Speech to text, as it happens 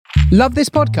Love this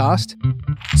podcast?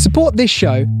 Support this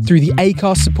show through the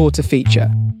Acast supporter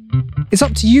feature. It's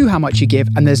up to you how much you give,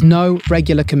 and there's no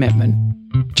regular commitment.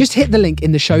 Just hit the link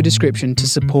in the show description to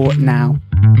support now.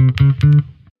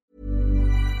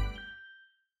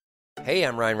 Hey,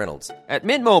 I'm Ryan Reynolds. At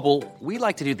Mint Mobile, we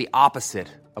like to do the opposite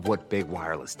of what Big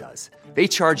Wireless does. They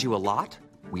charge you a lot,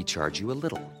 we charge you a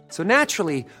little. So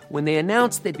naturally, when they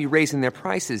announced they'd be raising their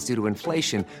prices due to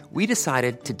inflation, we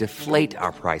decided to deflate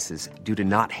our prices due to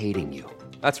not hating you.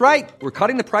 That's right. We're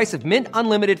cutting the price of Mint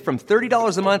Unlimited from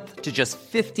 $30 a month to just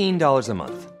 $15 a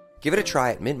month. Give it a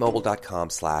try at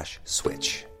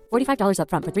mintmobile.com/switch. $45 up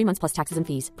front for 3 months plus taxes and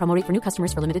fees. Promo rate for new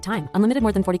customers for limited time. Unlimited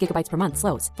more than 40 gigabytes per month.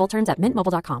 Slows full terms at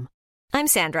mintmobile.com. I'm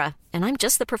Sandra, and I'm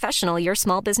just the professional your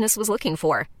small business was looking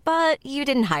for. But you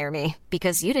didn't hire me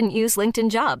because you didn't use LinkedIn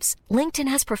Jobs. LinkedIn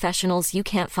has professionals you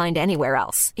can't find anywhere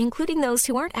else, including those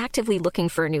who aren't actively looking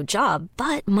for a new job,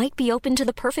 but might be open to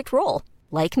the perfect role,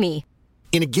 like me.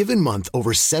 In a given month,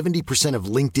 over 70% of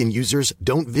LinkedIn users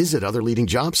don't visit other leading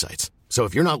job sites. So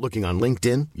if you're not looking on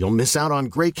LinkedIn, you'll miss out on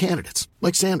great candidates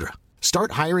like Sandra.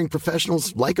 Start hiring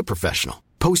professionals like a professional.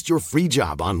 Post your free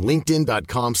job on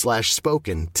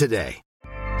linkedin.com/spoken today.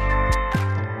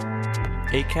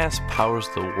 Acast powers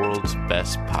the world's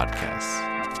best podcasts.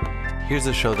 Here's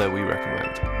a show that we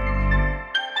recommend.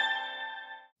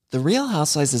 The Real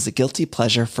Housewives is a guilty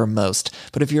pleasure for most,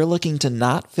 but if you're looking to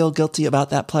not feel guilty about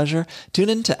that pleasure, tune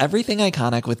in to Everything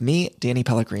Iconic with me, Danny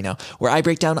Pellegrino, where I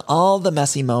break down all the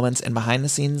messy moments and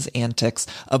behind-the-scenes antics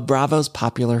of Bravo's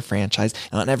popular franchise.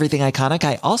 And on Everything Iconic,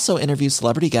 I also interview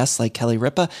celebrity guests like Kelly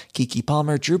Ripa, Keke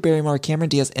Palmer, Drew Barrymore, Cameron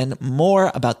Diaz, and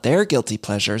more about their guilty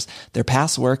pleasures, their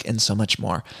past work, and so much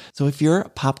more. So if you're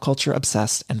pop culture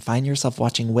obsessed and find yourself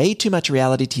watching way too much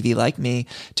reality TV like me,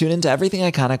 tune in to Everything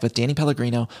Iconic with Danny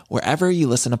Pellegrino, wherever you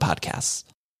listen to podcasts.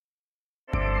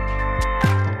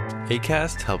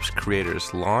 Acast helps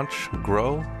creators launch,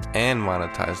 grow, and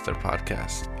monetize their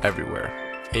podcasts everywhere.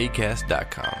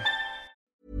 Acast.com.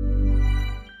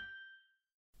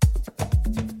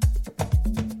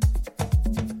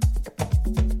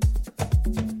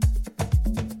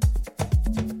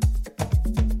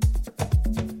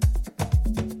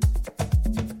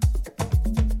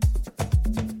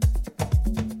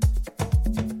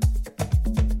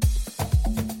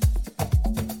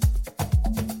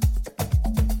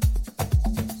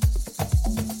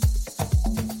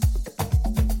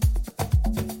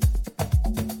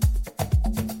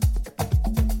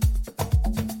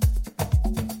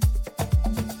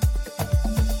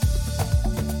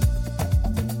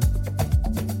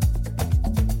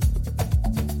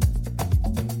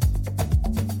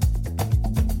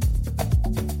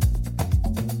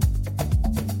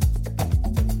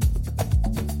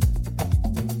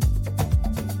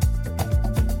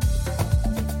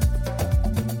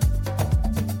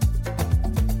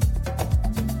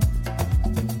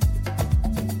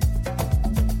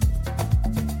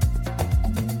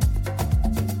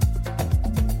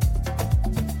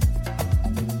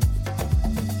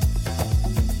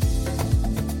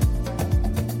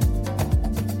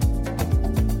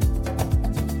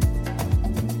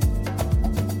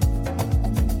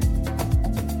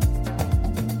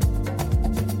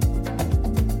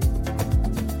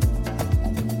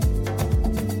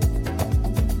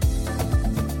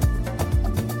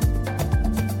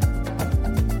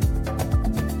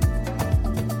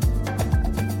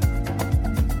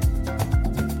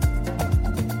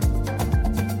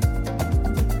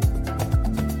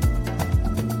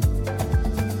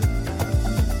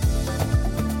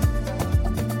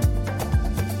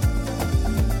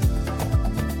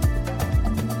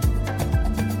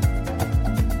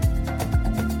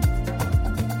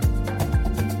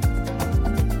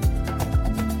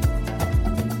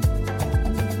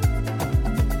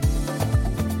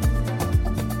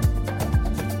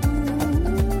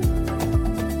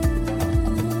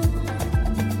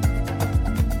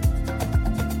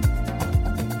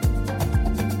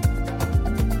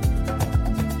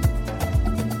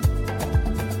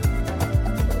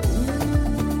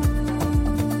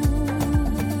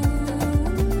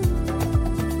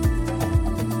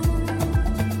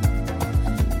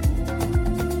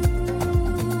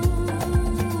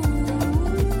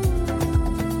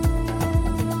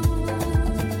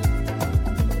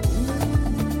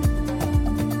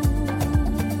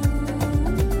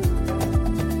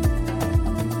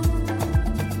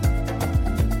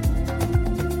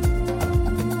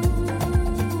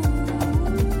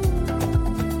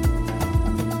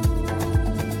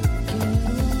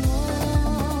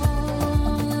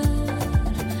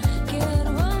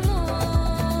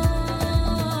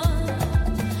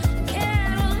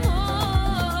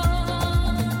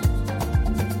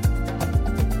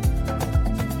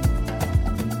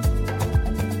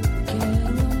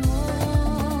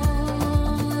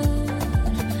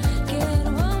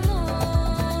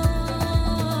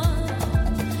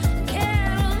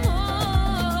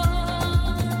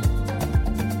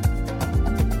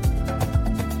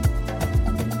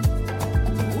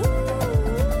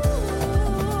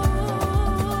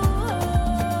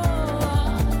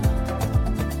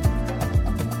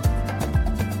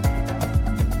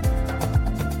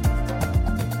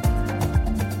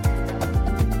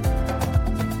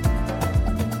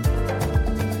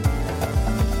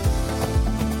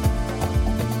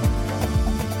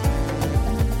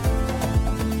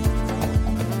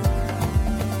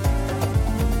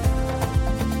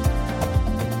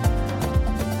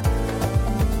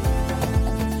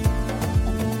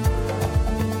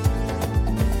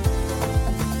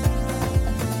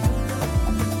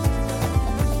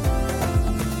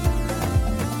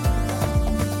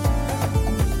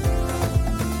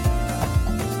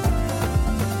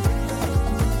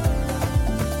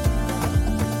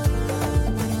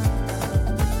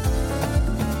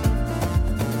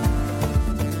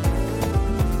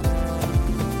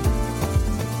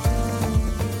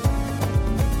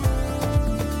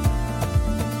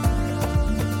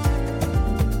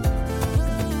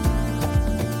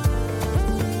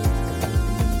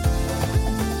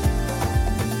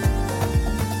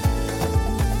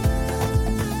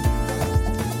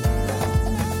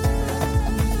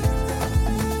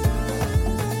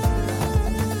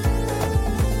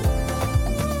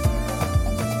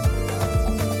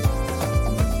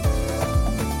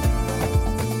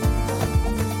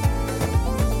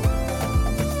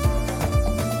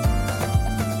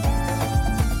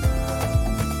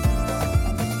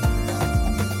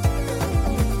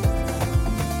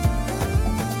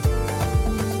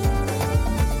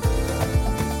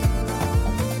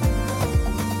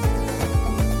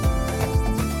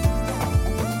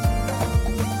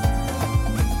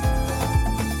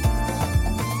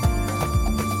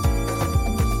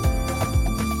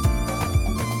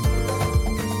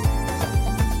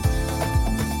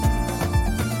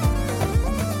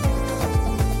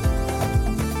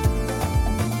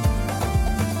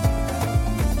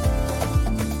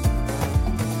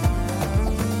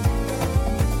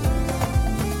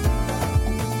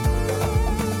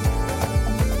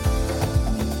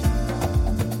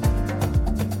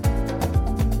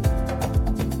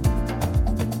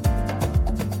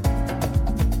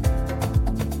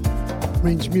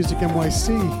 Range Music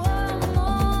NYC.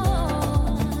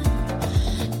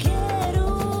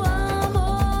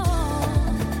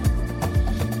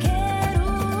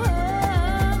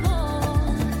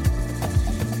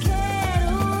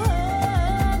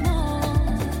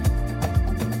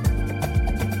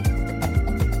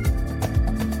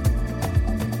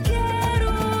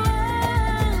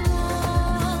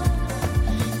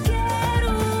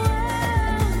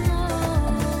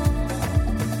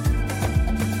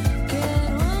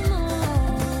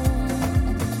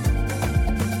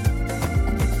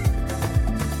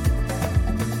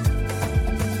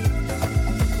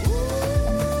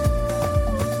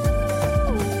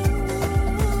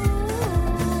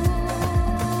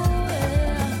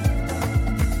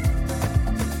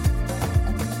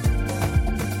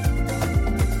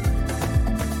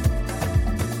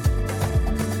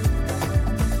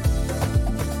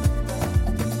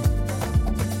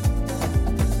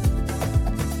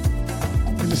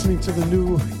 Listening to the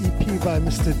new EP by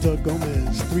Mr. Doug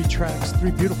Gomez. 3 tracks, 3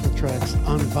 beautiful tracks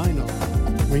on vinyl.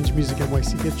 Range Music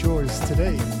NYC, get yours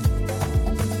today.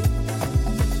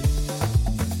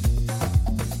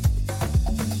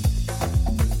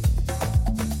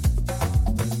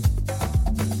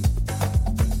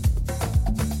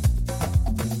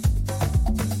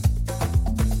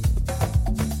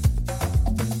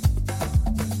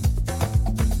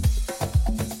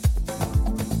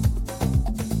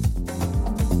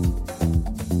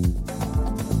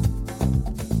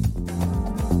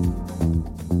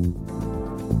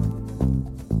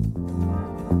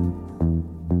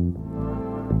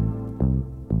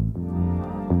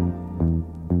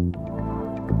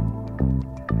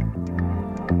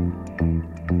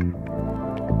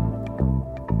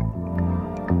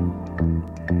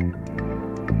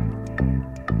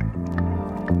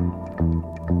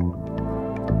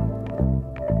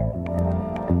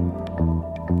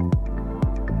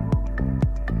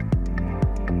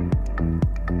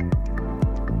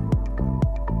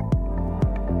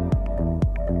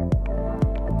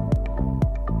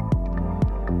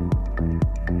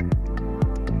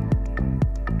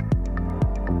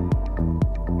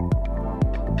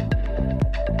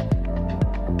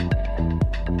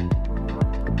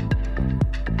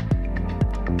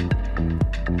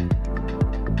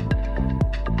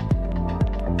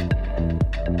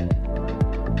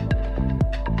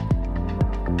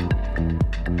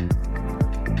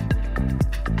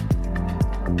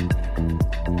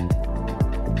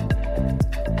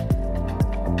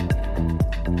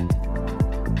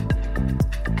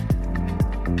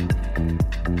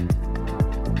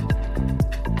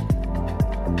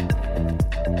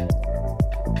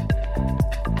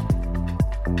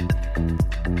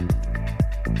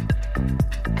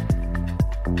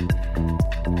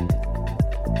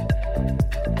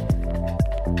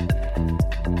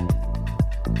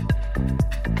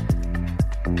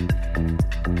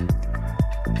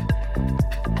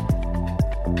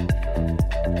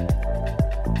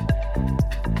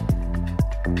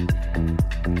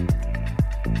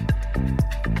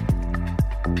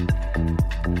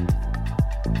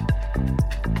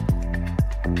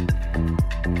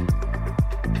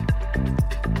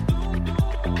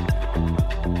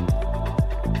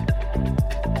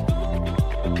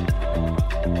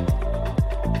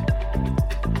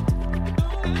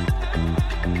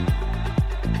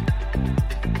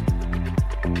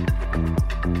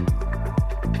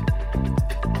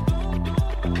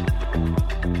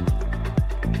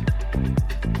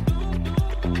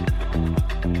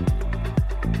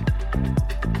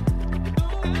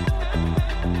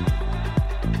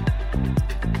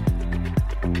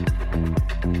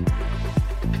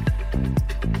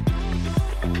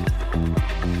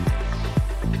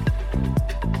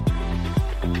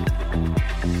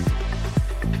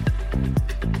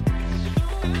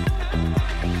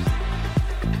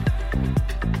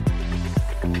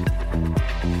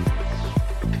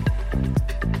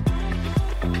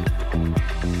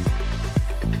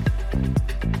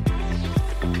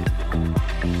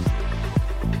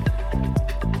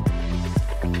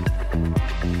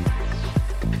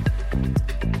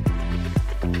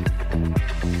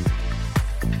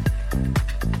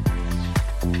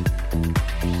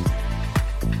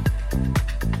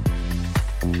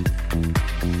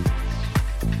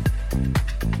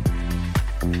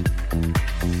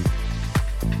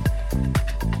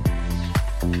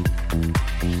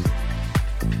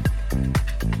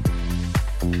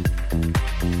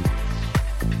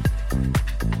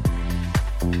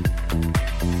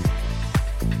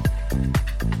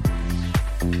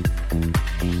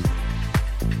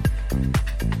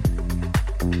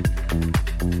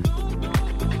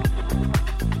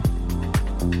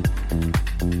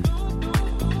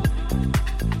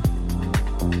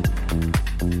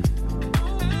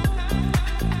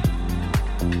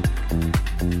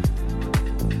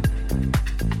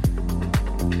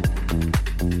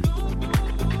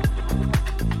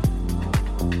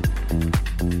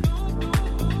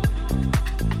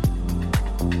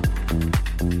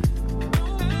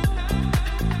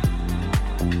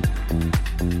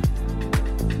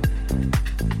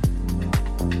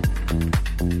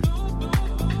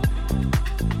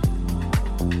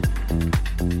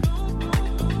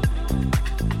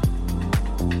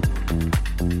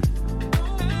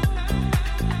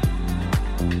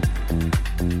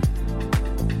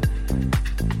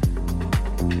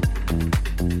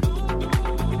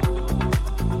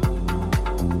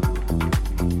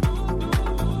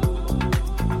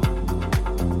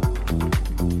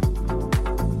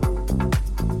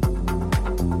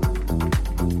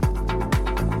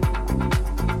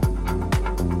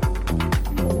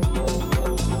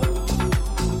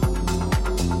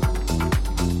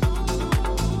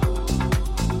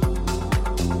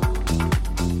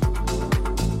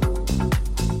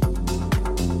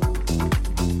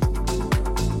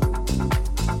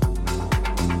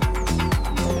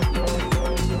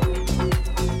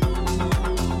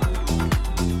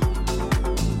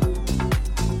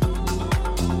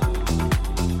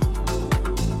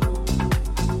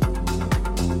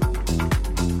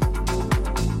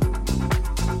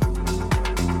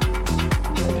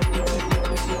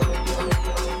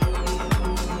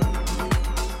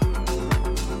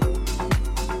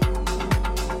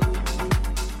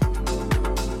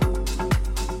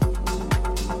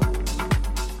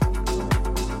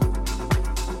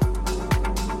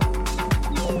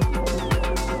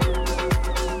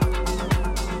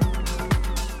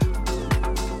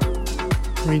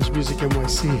 Range Music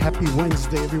NYC. Happy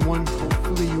Wednesday, everyone.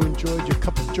 Hopefully you enjoyed your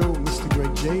cup of joe, Mr.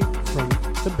 Greg J from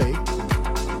the Bay.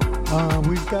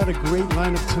 We've got a great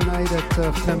lineup tonight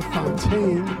at Femme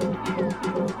Fontaine.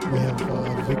 We have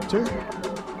Victor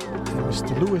and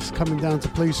Mr. Lewis coming down to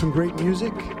play some great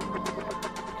music.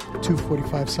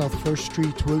 245 South 1st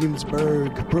Street,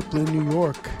 Williamsburg, Brooklyn, New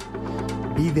York.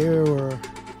 Be there or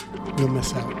you'll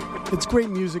miss out. It's great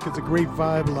music. It's a great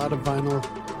vibe. A lot of vinyl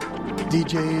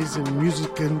DJs and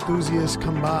music enthusiasts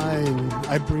come by, and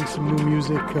I bring some new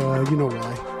music. You know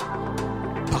why.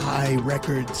 Buy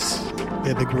records.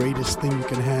 They're the greatest thing you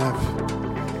can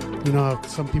have. You know how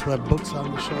some people have books on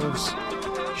the shelves?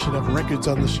 You should have records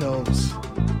on the shelves.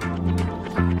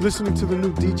 Listening to the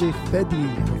new DJ Fedi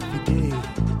of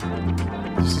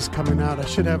Fide. This is coming out. I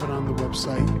should have it on the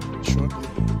website shortly.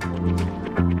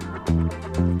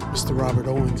 Mr. Robert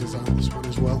Owens is on this one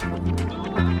as well.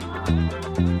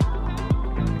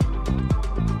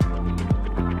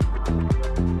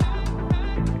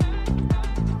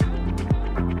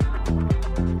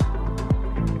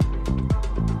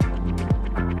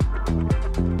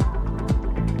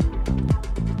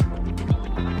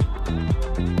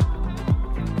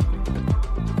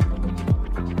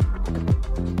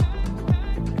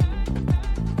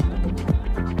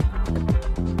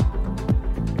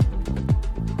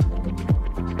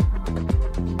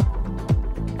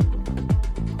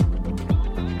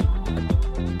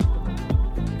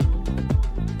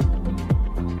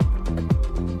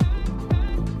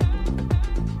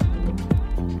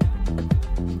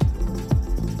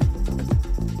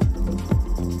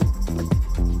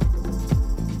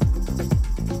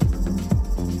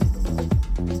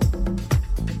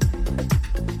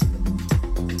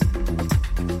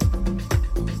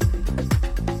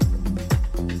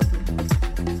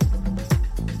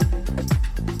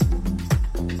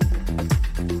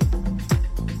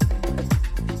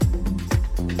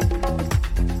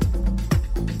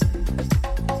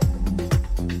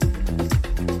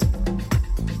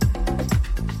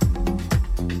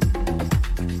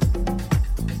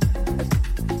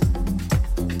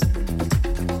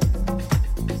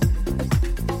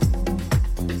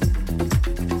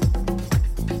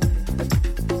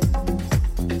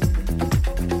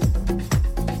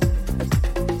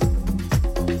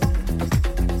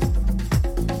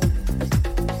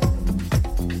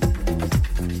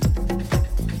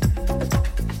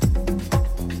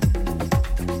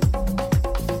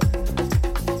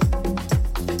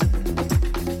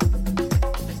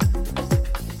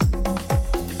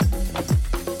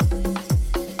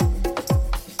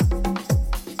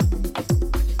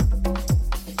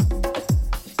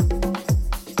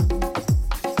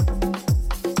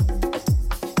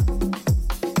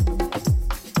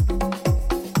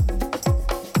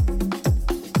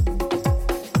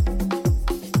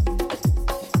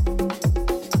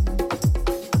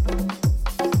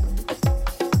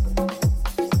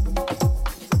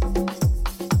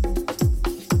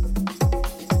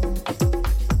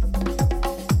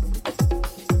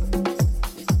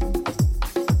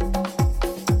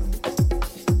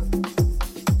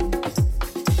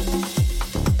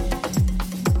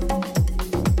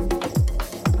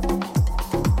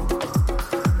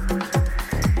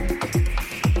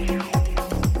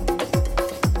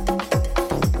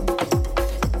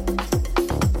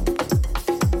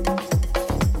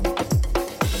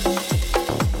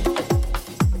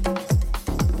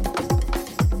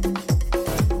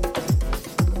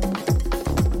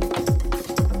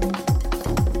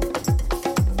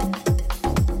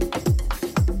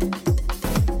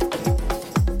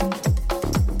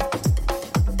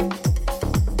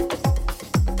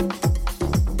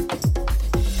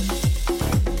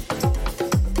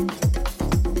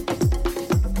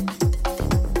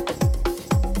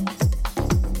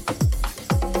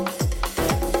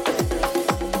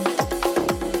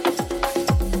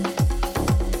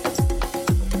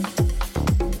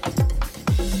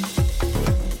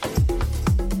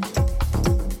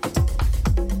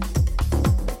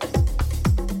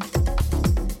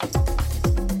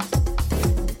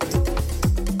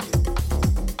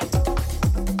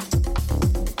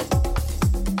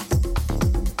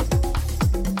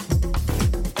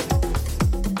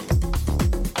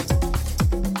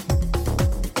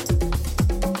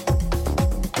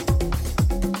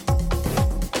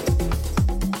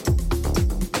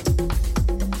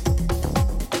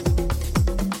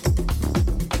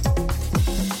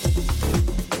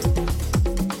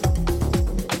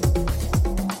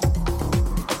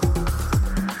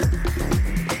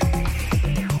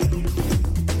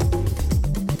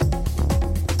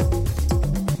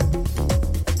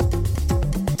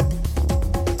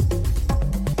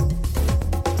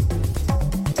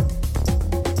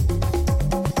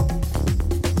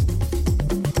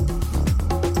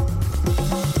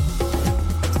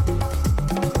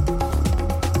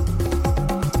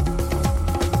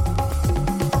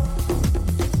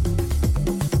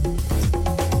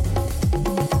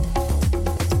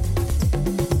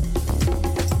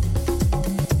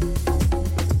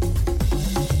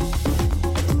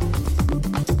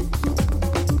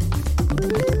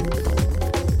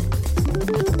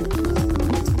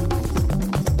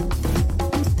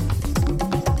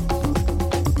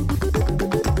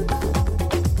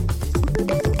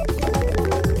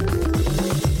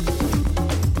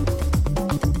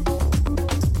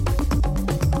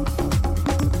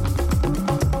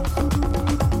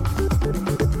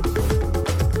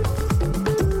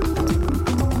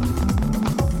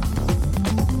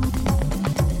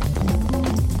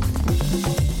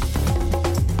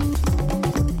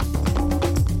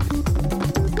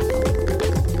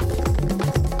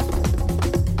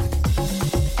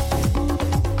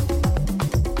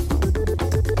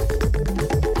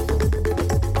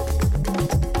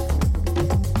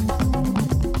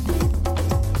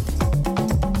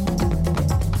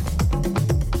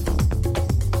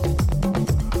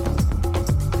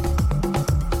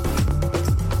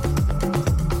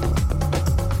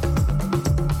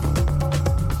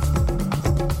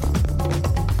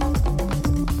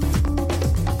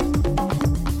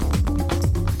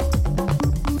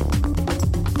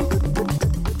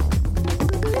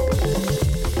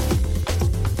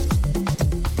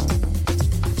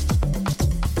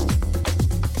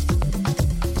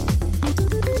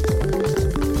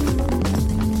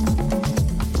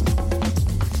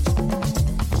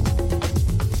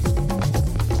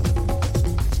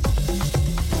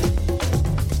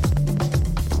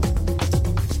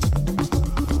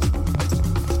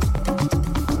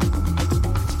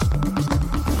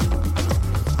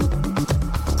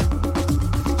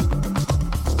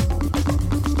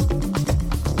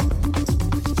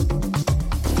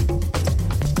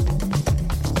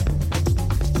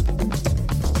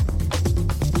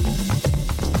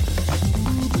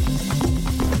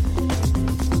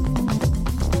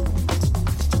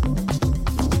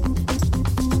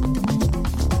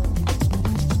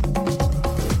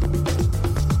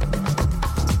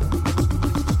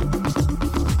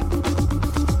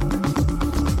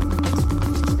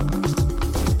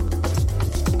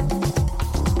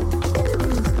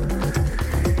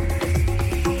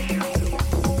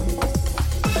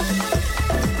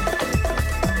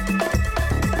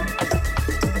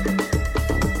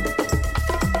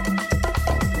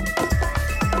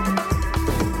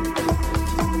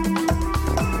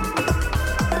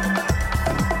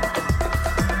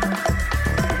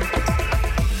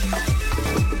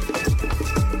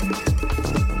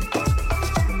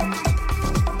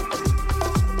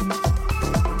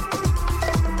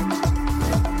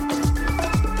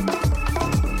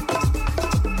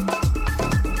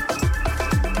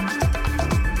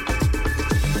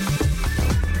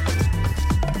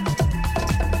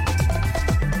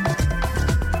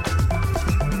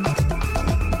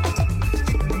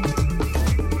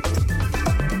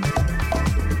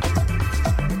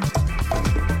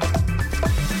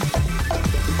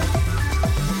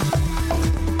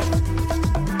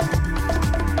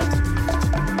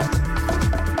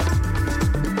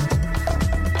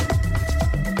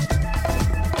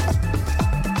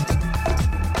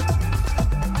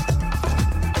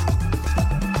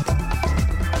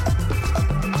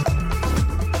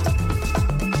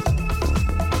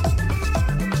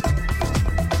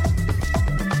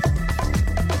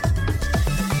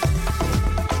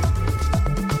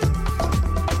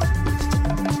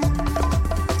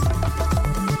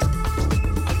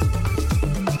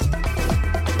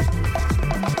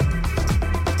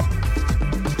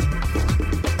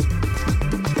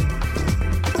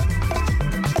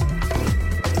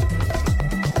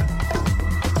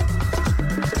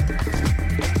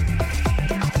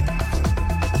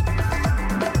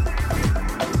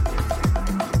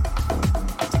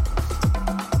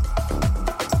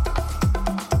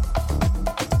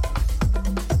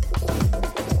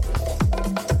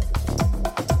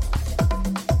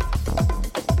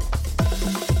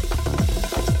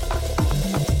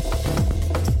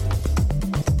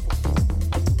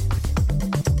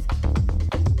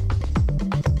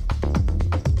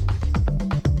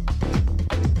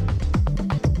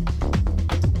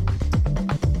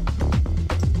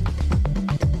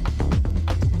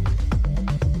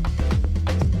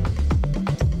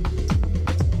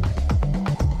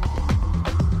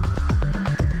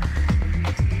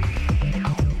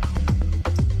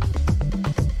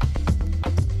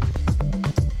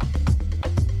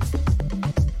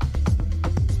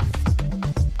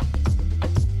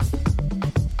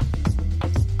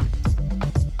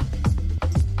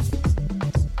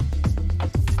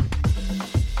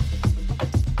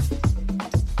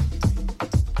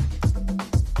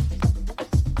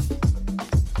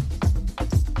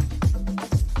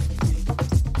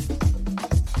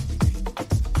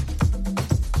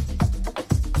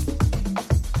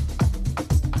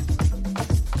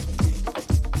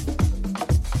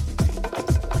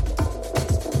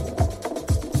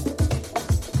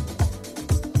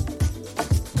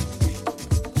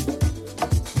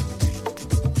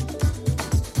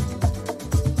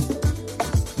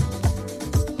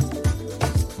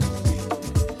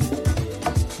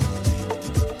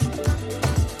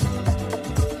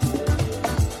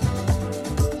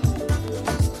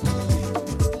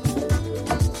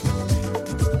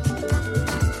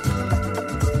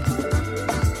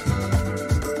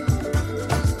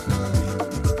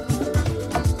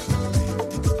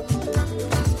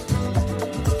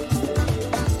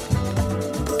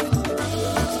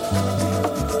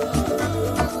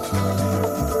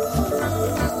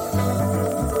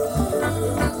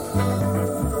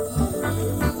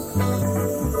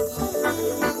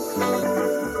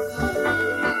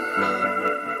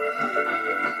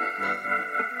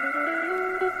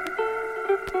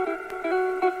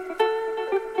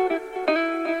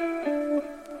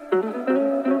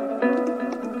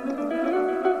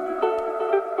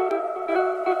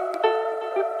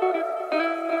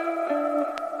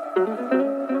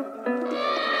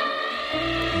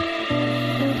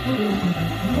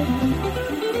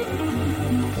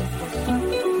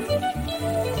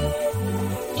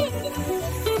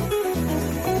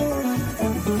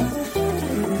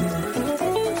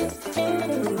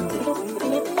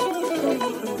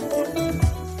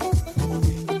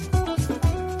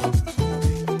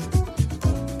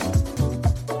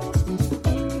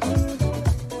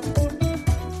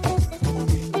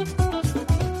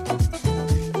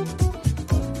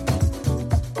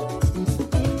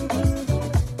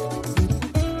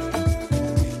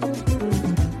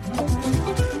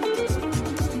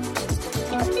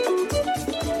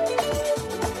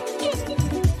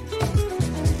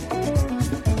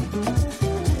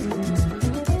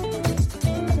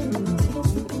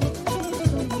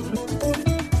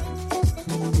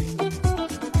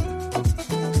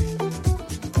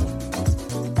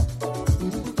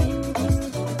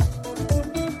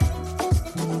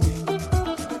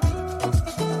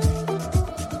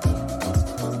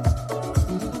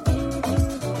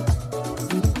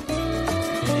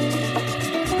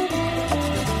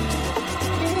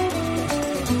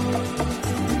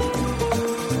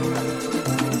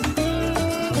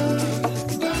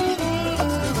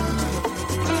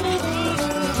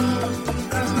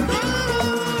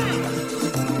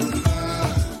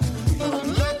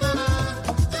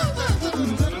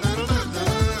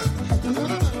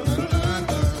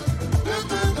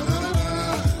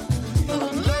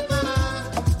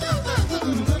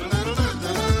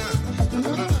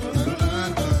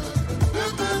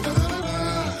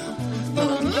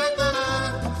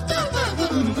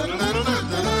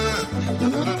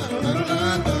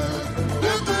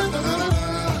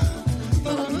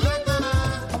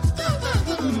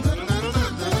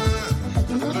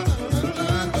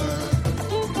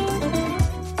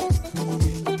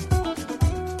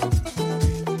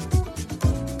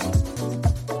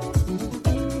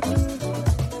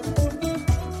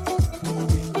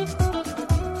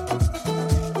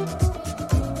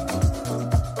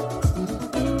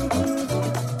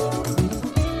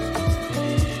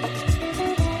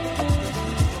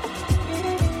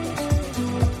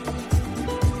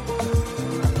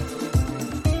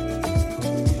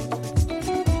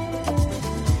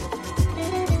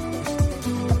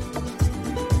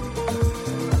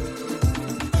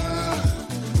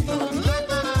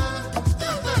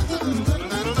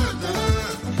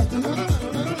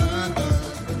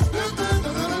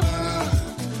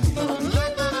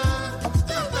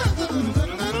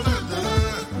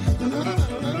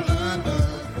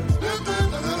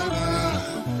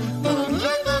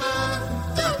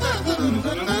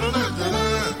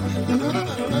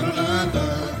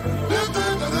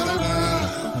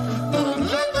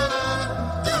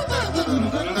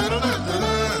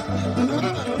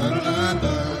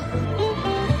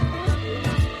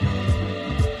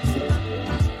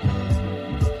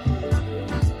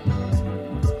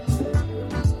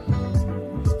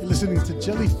 listening to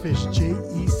Jellyfish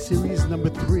JE Series number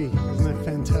 3. Isn't that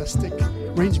fantastic?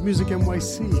 Range Music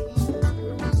NYC.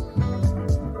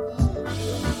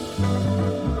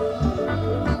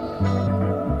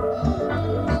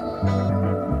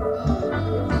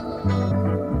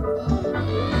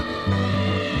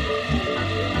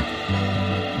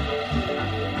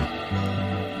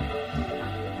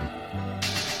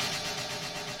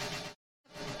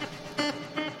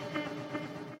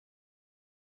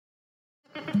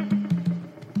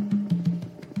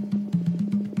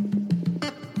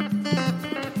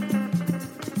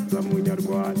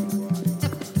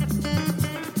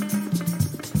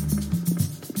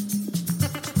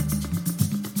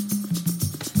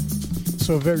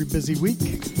 So a very busy week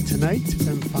tonight.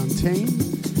 Femme Fontaine,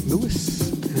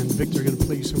 Lewis, and Victor are going to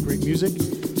play you some great music.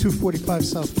 245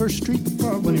 South 1st Street,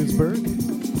 Williamsburg.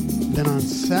 Then on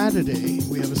Saturday,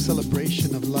 we have a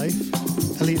celebration of life.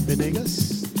 Elliot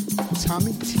Venegas,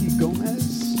 Tommy T.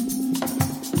 Gomez,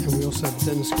 and we also have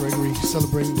Dennis Gregory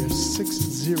celebrating their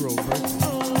 6th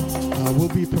birthday. We'll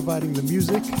be providing the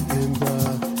music, and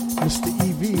Mr.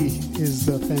 E.V. is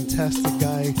the fantastic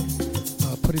guy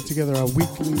putting together our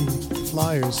weekly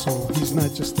flyers. So he's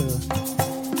not just a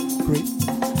great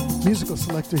musical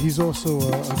selector, he's also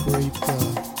a great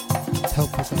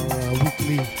help with our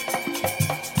weekly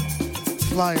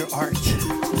flyer art,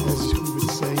 as we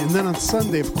would say. And then on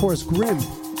Sunday, of course, Grimm,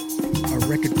 our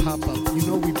record pop-up. You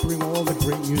know, we bring all the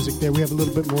great music there. We have a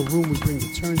little bit more room. We bring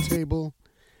the turntable,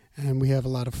 and we have a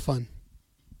lot of fun.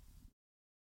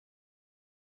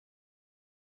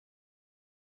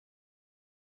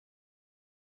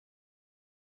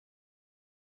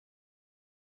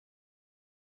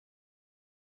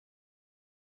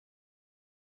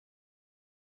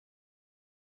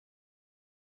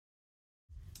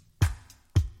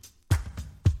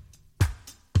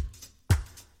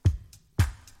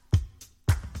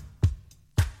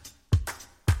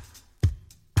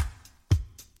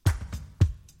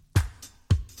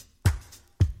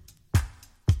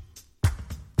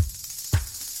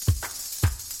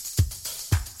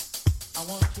 I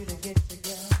want you to get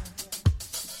together,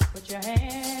 put your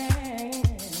hands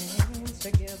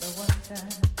together one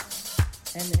time,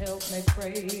 and help me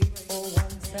pray for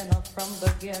one sinner from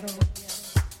the ghetto.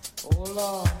 Oh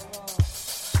Lord,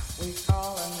 we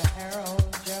call him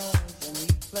Harold Jones, and he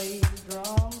plays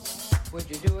drums. Would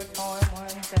you do it for him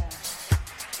one time?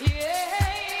 Yeah.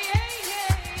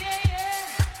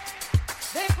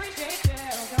 They appreciate you,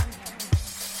 Harold Jones,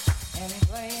 and he's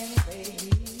playing bass.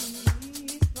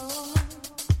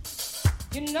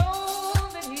 You know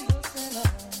that he's a sinner.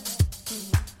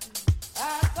 I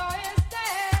saw his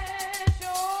stash,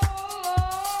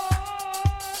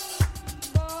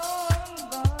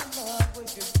 Lord, would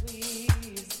you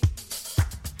please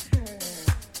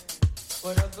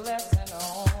put a blessing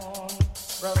on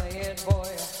Brother Ed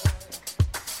Boy?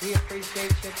 We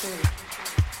appreciate you too.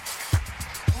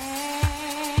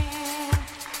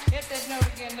 Hit that note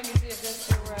again. Let me see if that's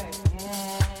still right.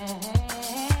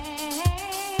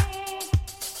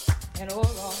 And oh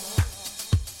Lord,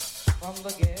 from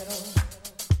the ghetto,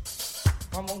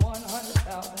 from a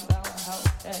 $100,000 house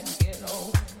that ghetto.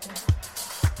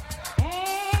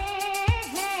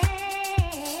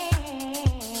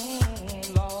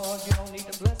 Lord, you don't need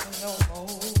to bless him no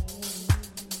more.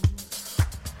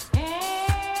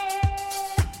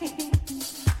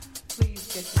 Please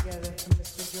get together for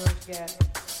Mr. George Gatt.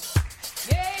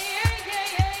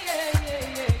 Yeah.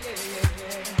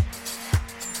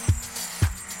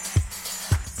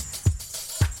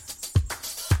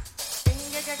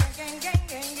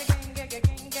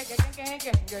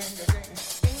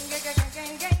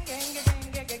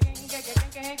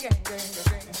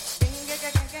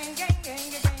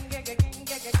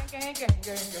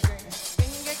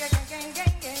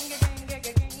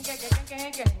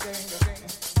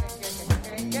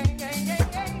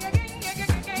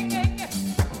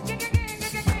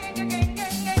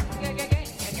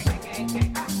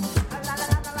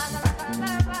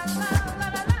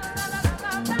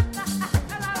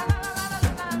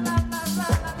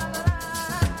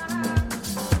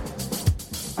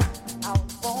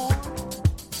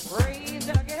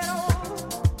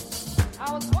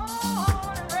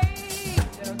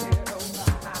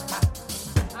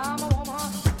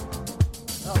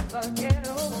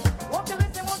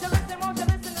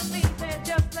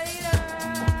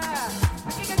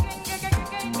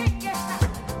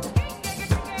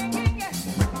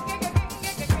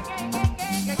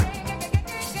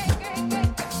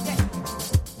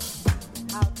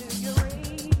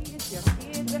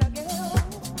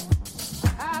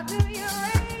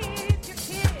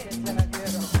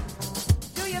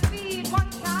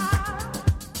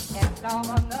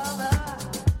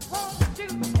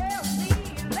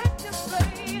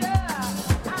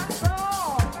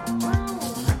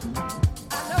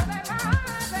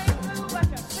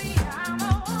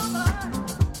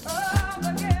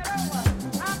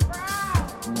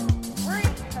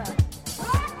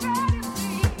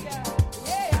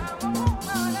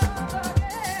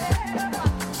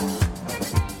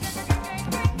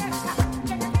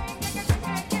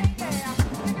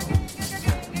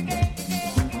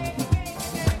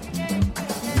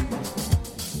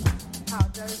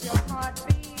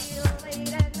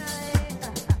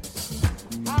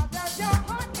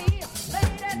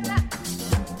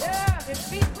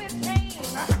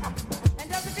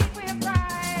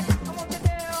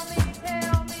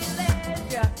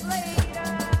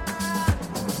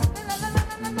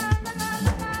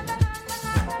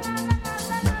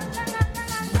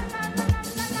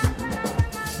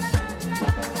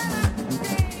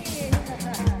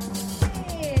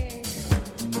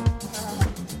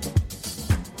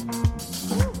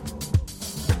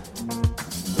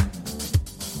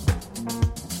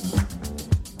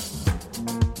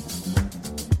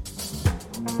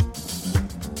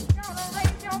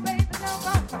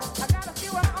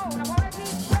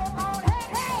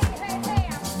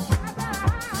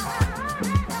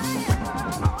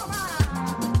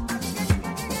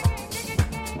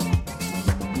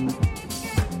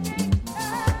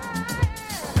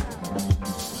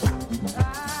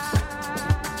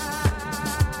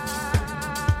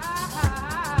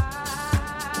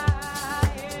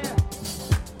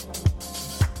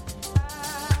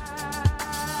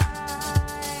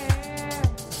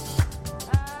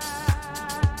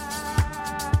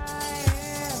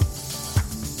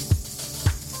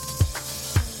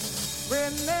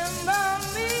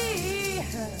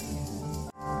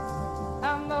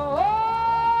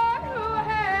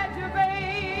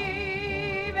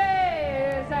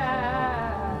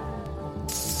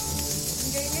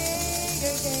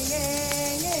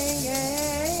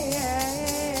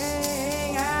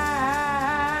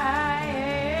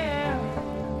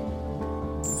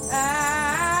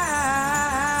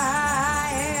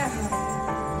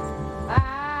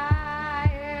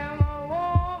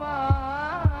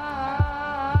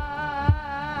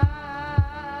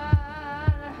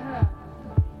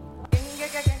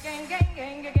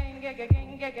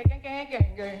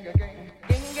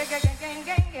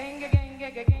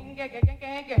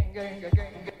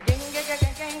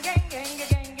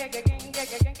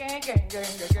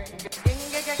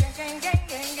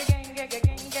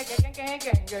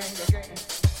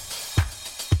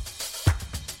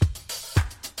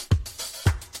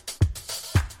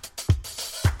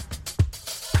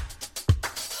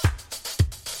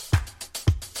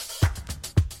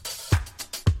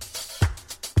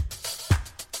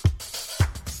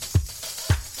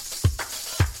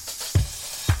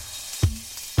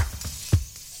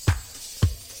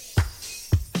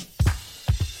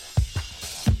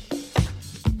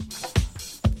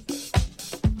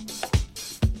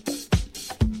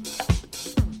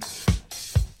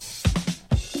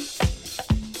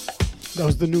 That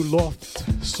was the new Loft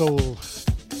Soul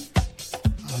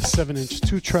 7-inch,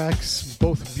 2 tracks,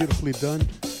 both beautifully done.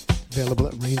 Available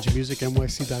at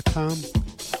rangemusicnyc.com.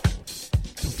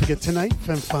 Don't forget tonight,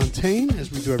 Femme Fontaine,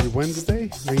 as we do every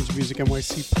Wednesday. Range Music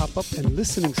NYC pop-up and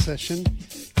listening session.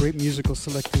 Great musical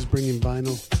selectors bringing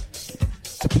vinyl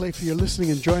to play for your listening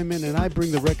enjoyment, and I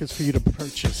bring the records for you to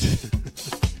purchase.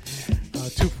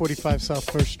 245 South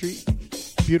 1st Street.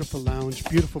 Beautiful lounge,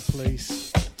 beautiful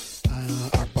place.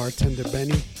 Our bartender,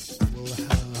 Benny, will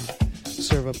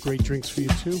serve up great drinks for you,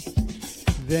 too.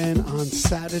 Then on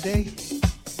Saturday,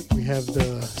 we have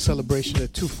the celebration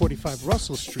at 245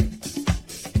 Russell Street.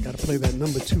 Got to play that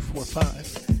number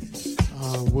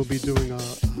 245. We'll be doing a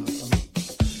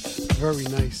very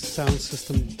nice sound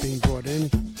system being brought in.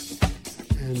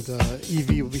 And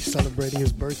Evie will be celebrating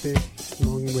his birthday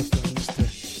along with Mr.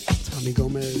 Tommy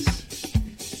Gomez.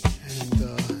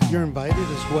 And you're invited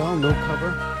as well, no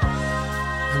cover.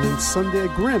 And then Sunday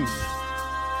at Grimm,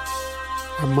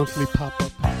 our monthly pop-up.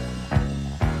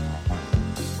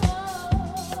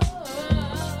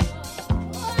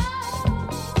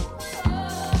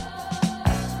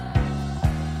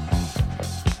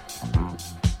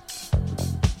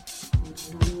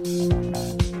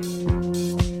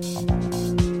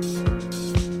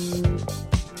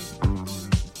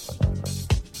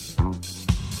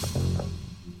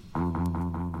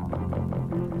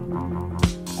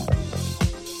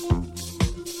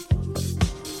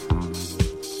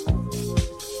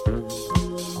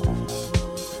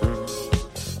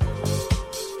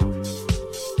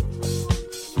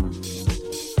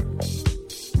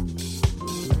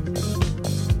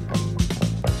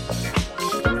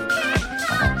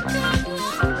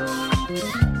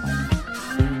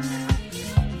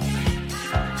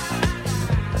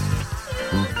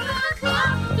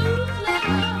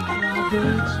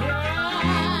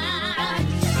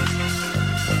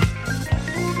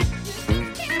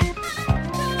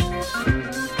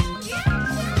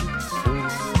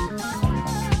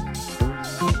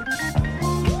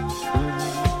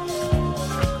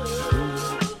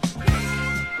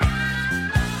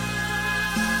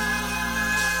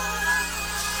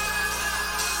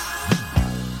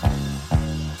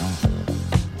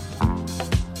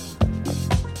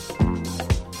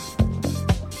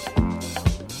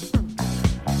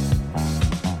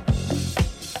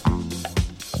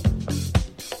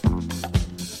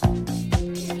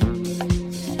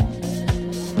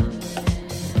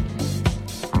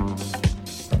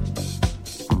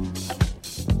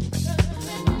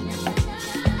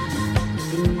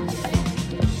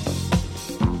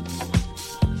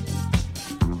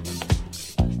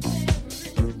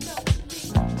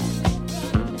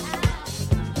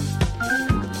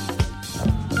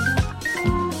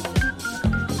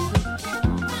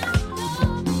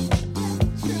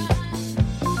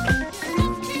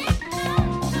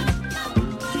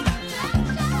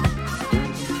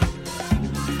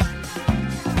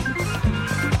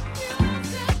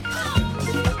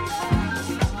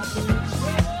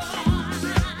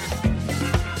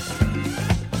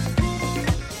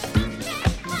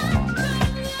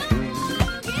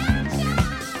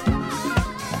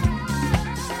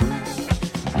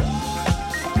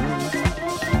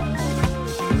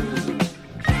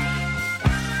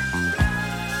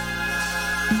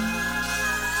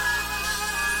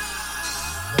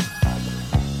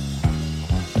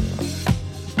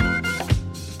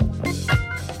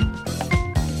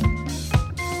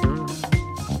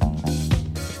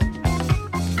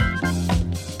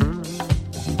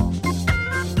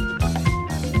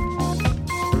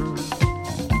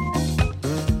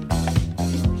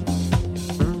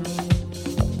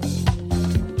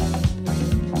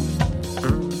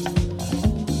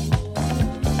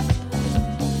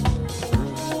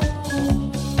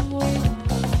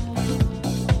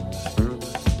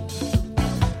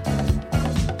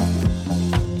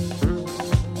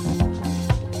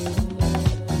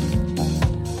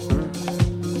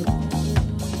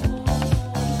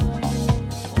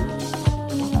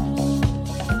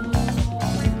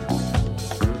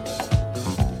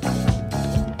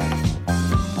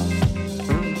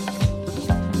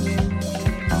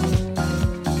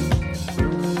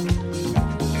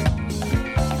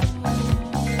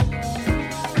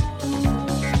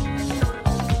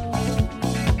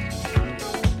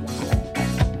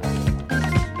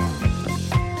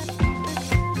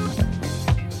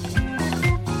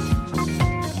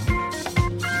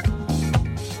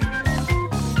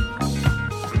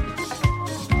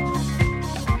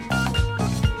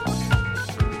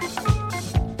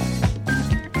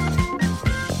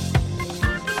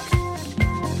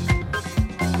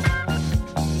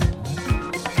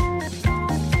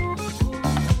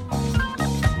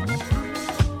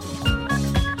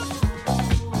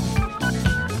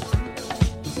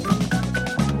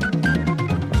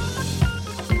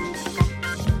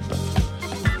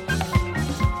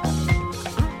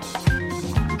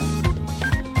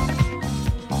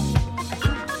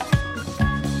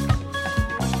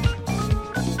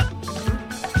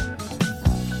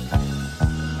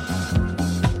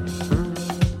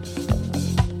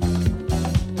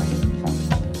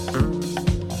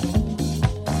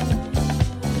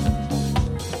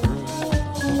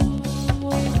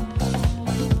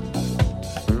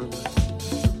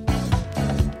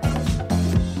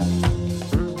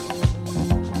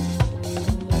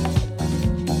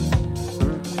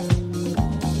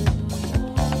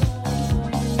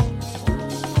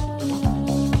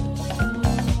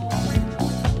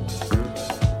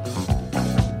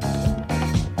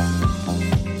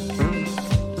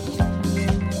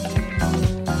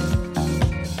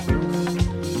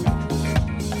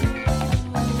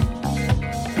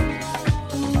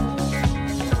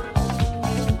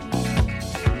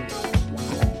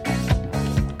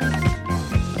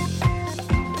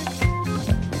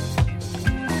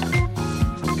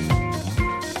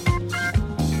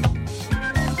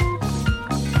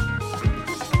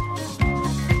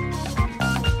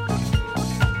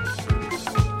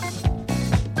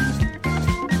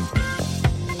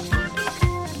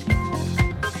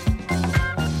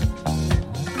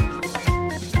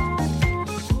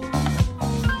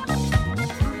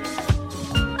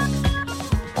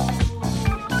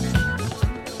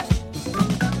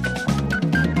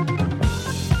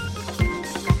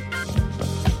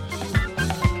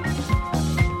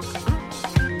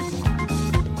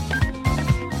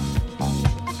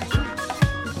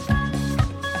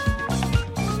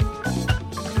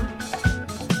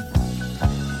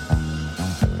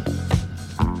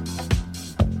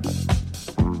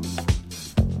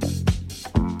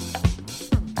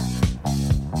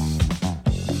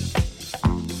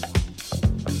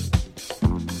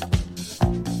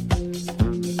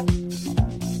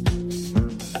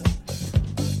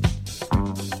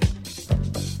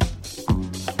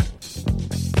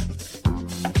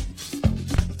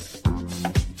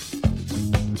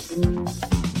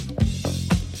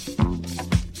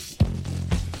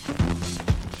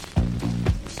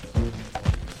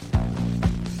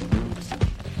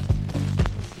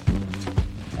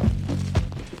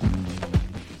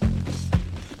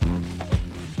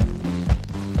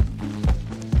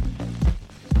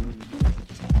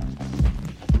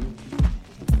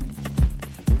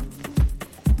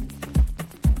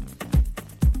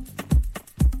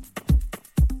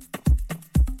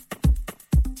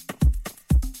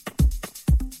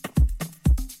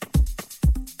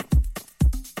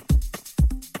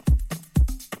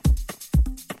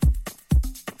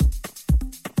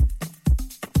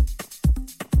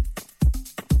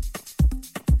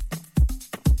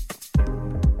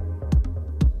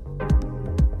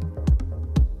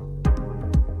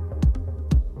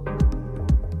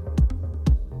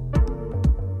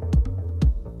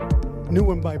 New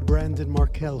one by Brandon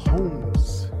Markel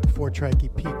Holmes. 4-track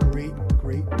EP.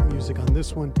 Great music on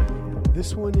this one.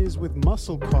 This one is with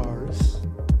Muscle Cars.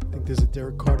 I think there's a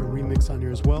Derek Carter remix on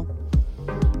here as well.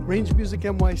 Range Music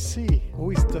NYC.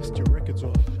 Always dust your records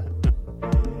off.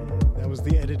 That was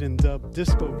the edit and dub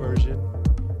disco version.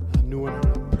 A new one on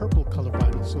a purple color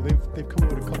vinyl. So they've come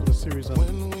out with a couple of series on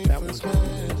that one.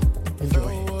 Enjoy.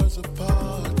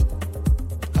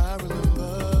 I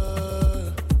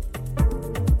remember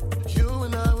you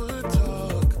and I would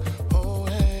talk, hold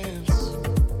hands,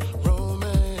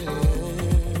 romance.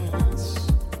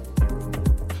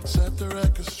 Set the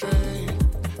record straight,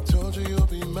 told you you'll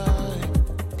be mine,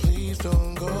 please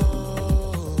don't go.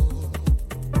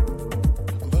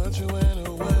 But you went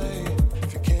away,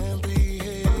 if you can't be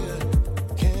here,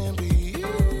 can't be here.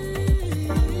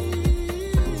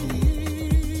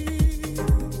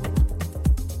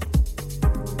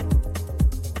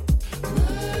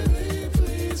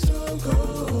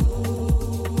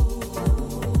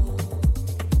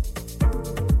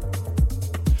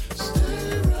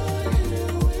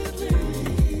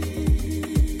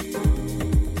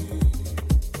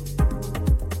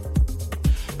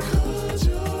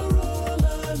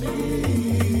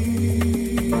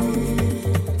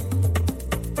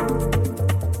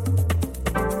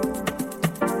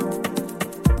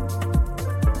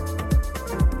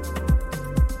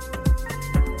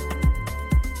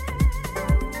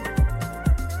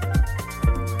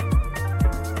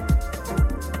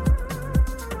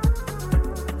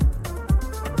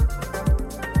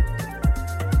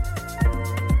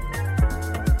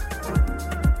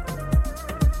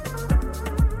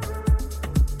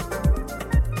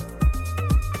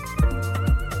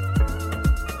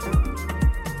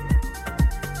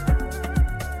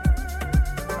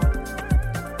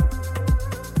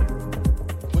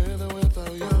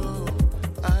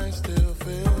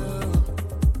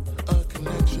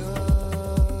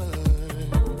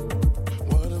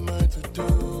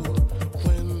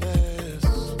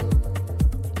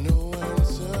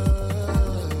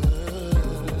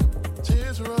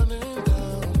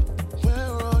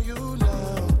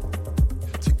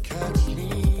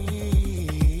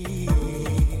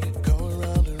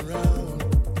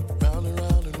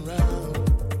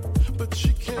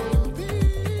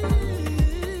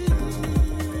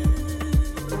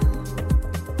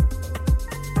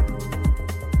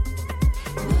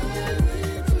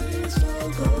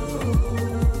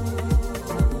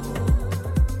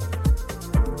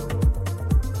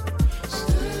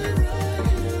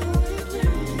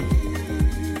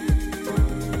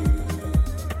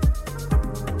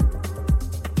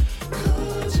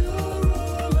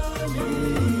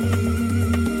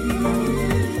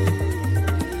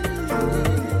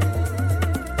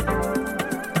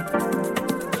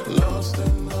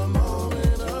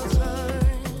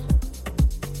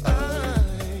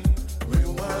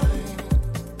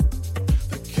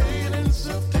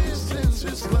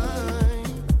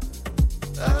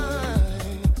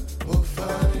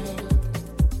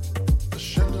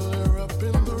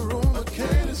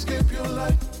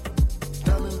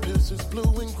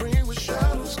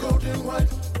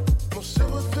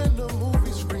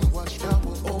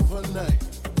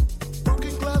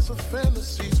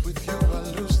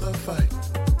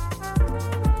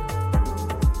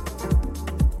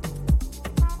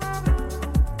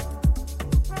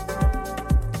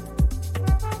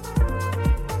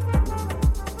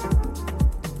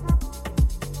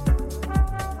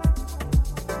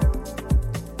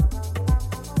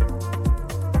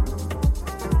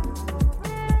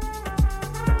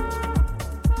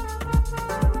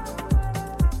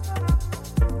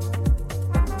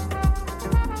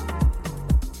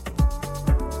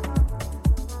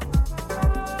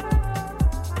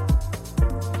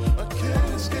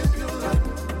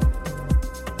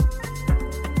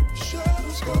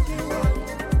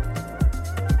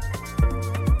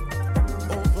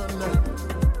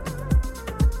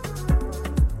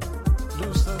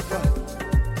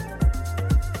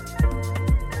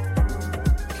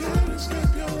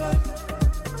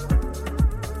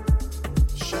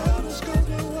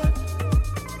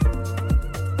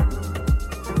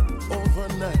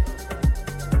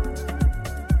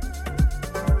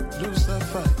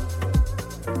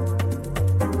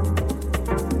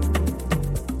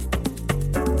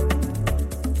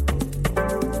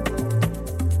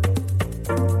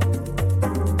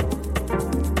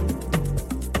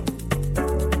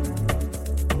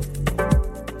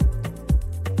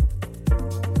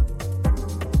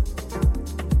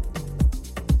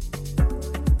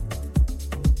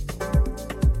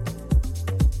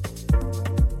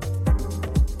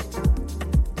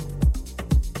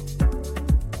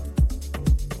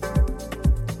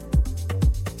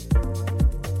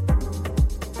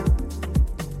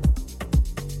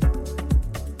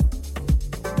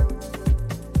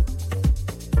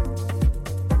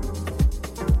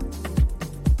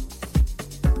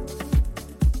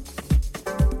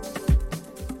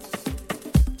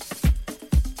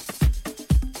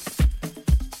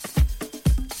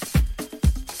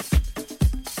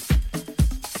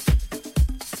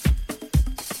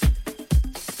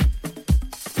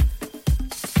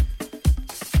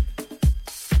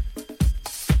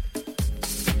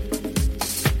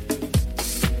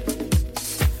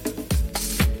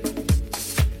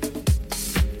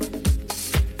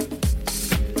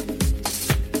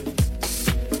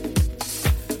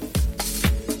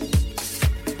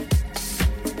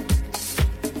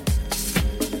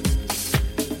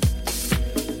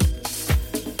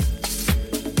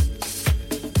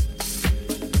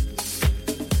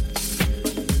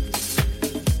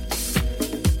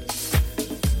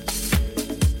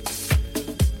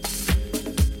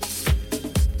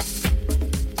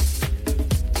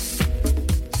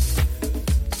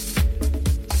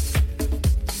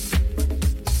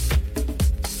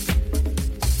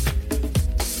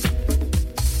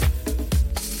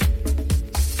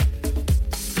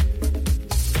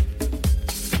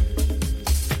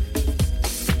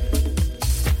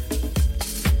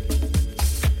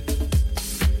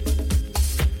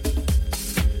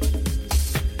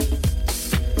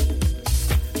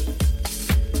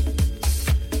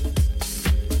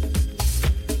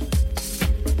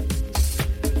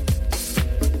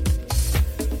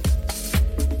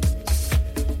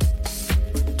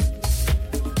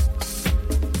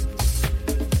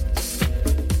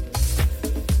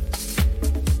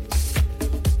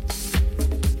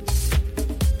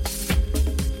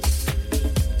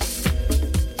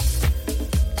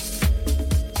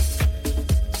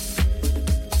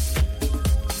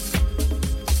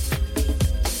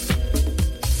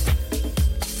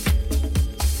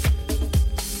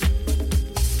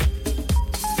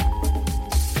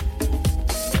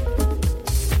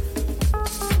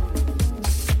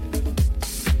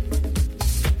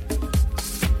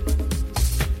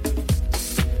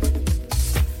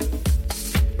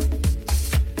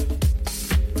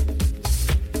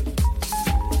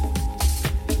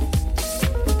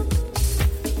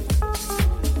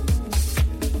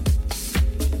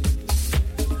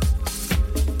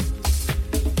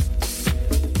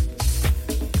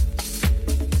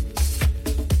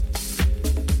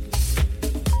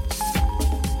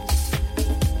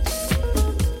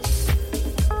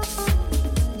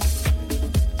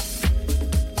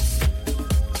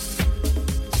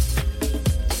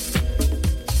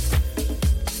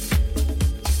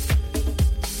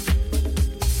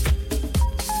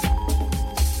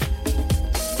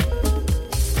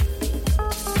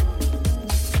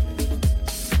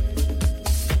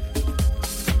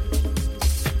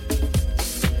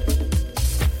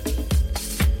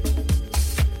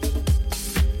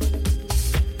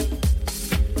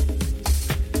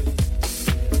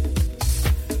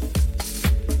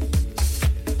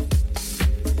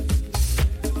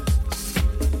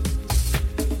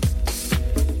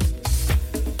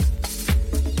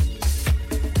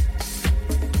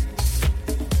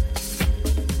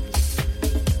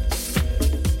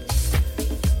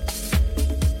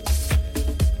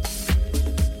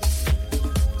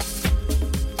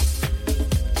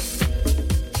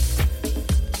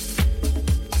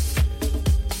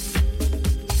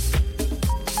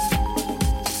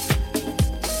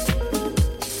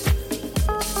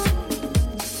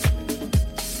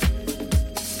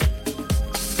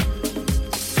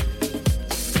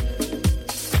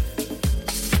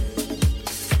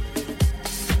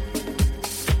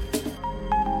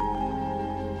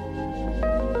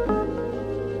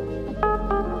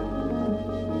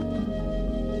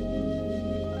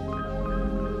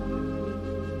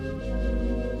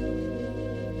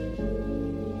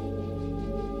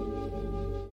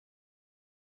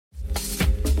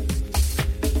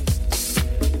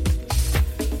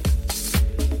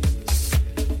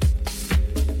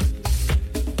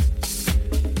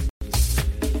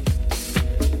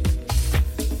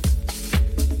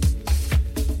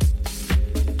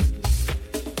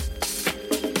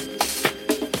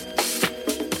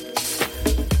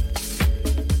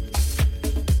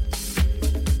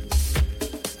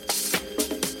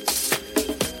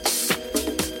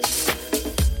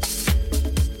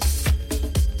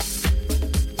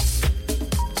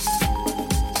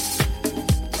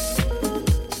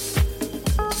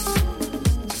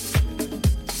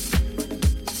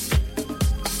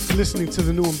 Listening to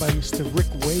the new one by Mr. Rick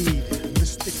Wade,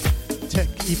 Mystic Tech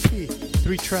EP.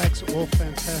 3 tracks, all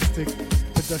fantastic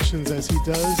productions as he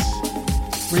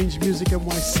does. Range Music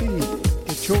NYC,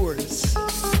 get yours.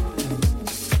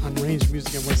 On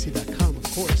rangemusicnyc.com, of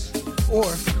course. Or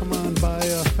come on by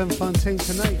Femme Fontaine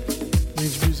tonight.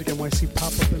 Range Music NYC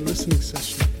pop-up and listening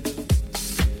session.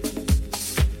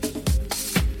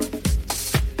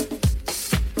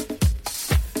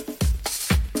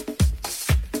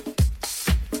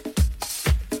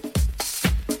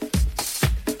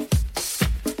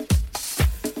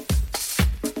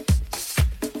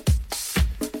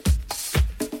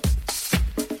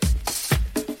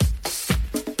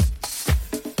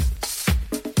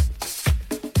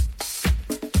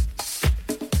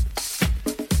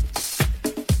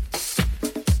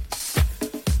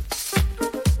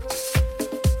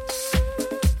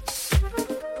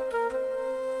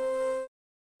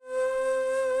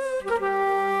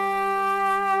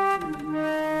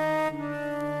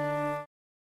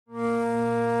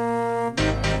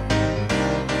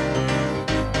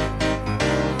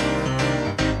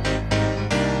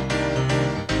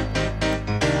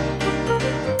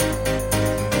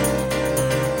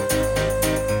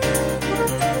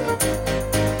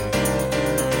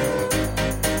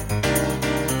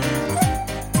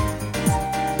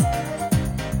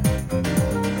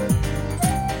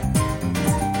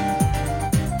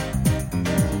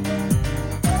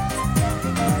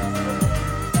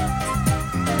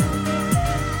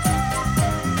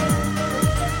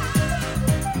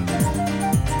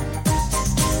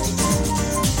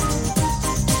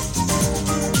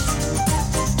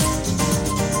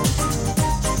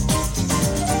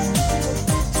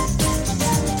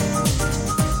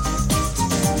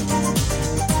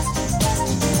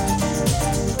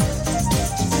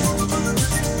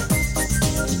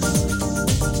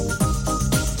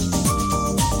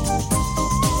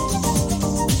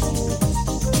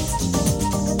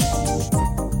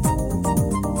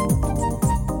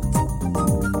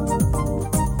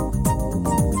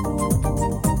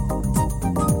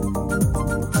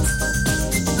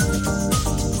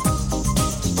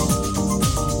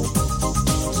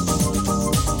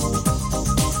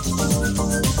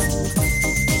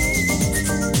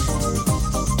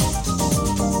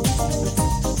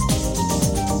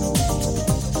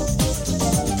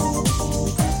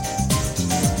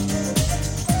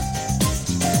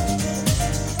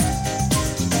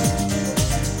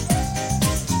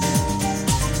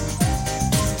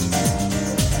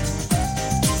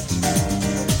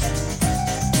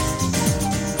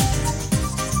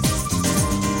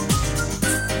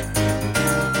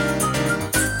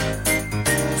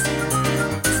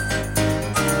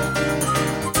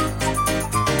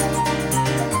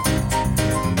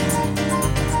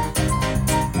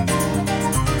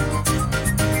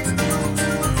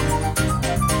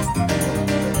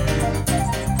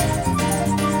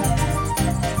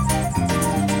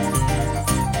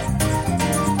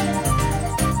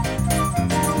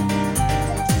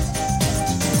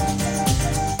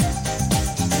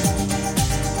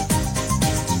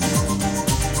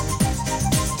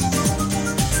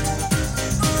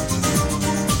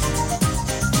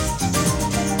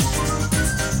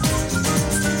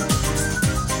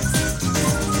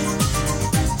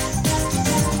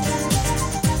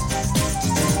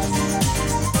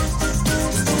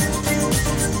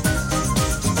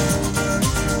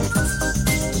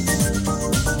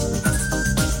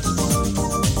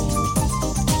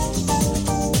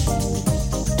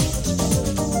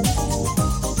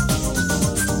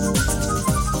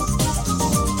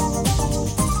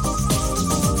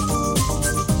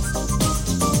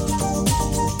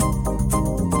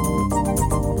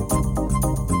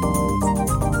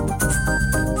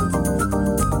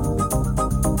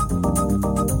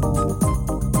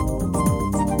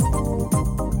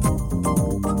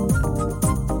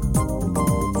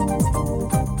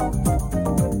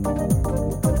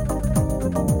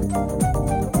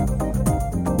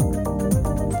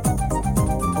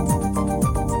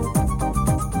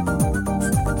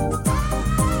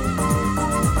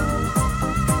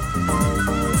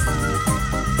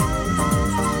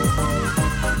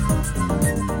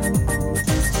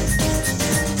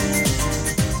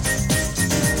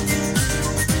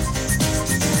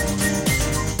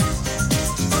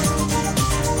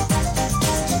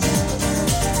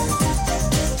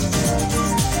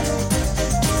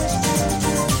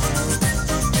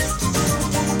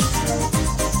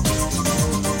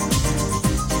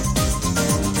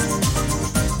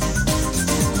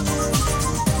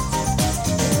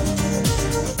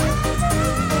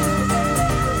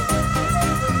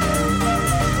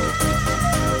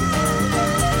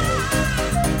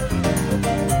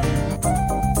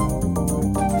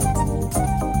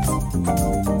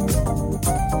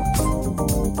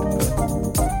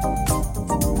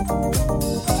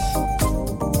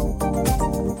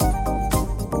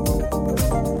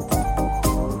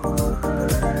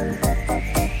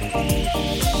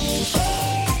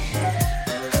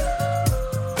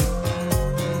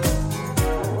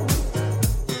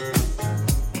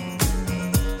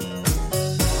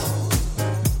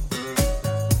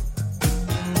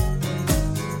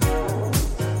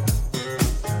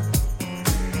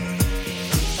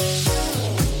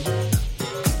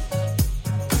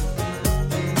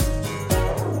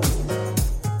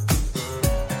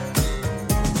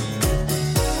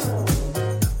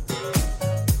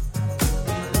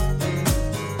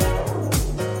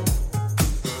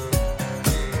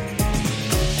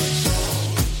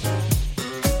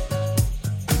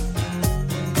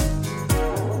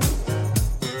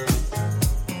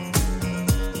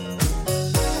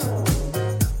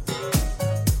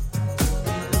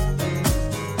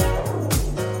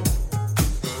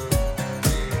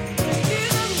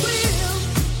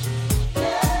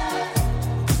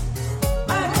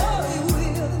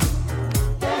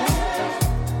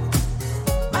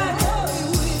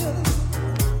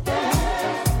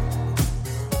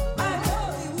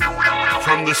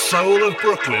 soul of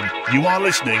Brooklyn, you are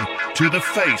listening to The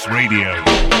Face Radio.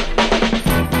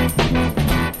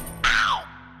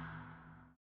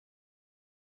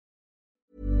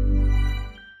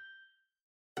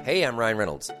 Hey, I'm Ryan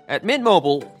Reynolds. At Mint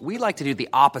Mobile, we like to do the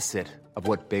opposite of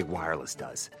what Big Wireless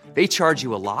does. They charge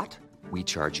you a lot, we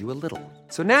charge you a little.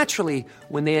 So naturally,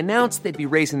 when they announced they'd be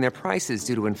raising their prices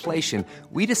due to inflation,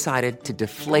 we decided to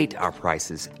deflate our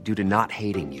prices due to not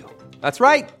hating you. That's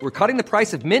right. We're cutting the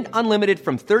price of Mint Unlimited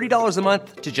from $30 a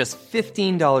month to just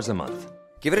 $15 a month.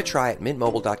 Give it a try at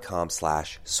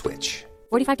mintmobile.com/switch.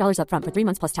 $45 up front for 3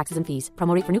 months plus taxes and fees.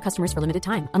 Promo rate for new customers for limited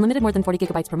time. Unlimited more than 40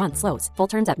 gigabytes per month. Slows full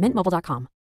terms at mintmobile.com.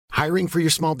 Hiring for your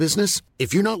small business?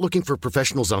 If you're not looking for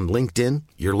professionals on LinkedIn,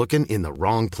 you're looking in the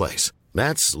wrong place.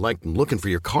 That's like looking for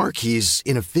your car keys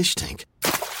in a fish tank.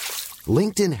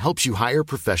 LinkedIn helps you hire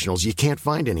professionals you can't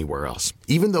find anywhere else,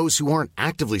 even those who aren't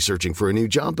actively searching for a new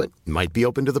job but might be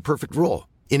open to the perfect role.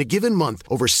 In a given month,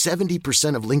 over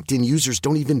 70% of LinkedIn users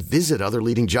don't even visit other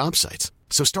leading job sites.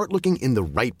 So start looking in the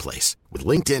right place. With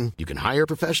LinkedIn, you can hire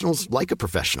professionals like a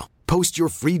professional. Post your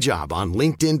free job on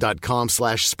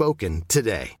linkedin.com/spoken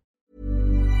today.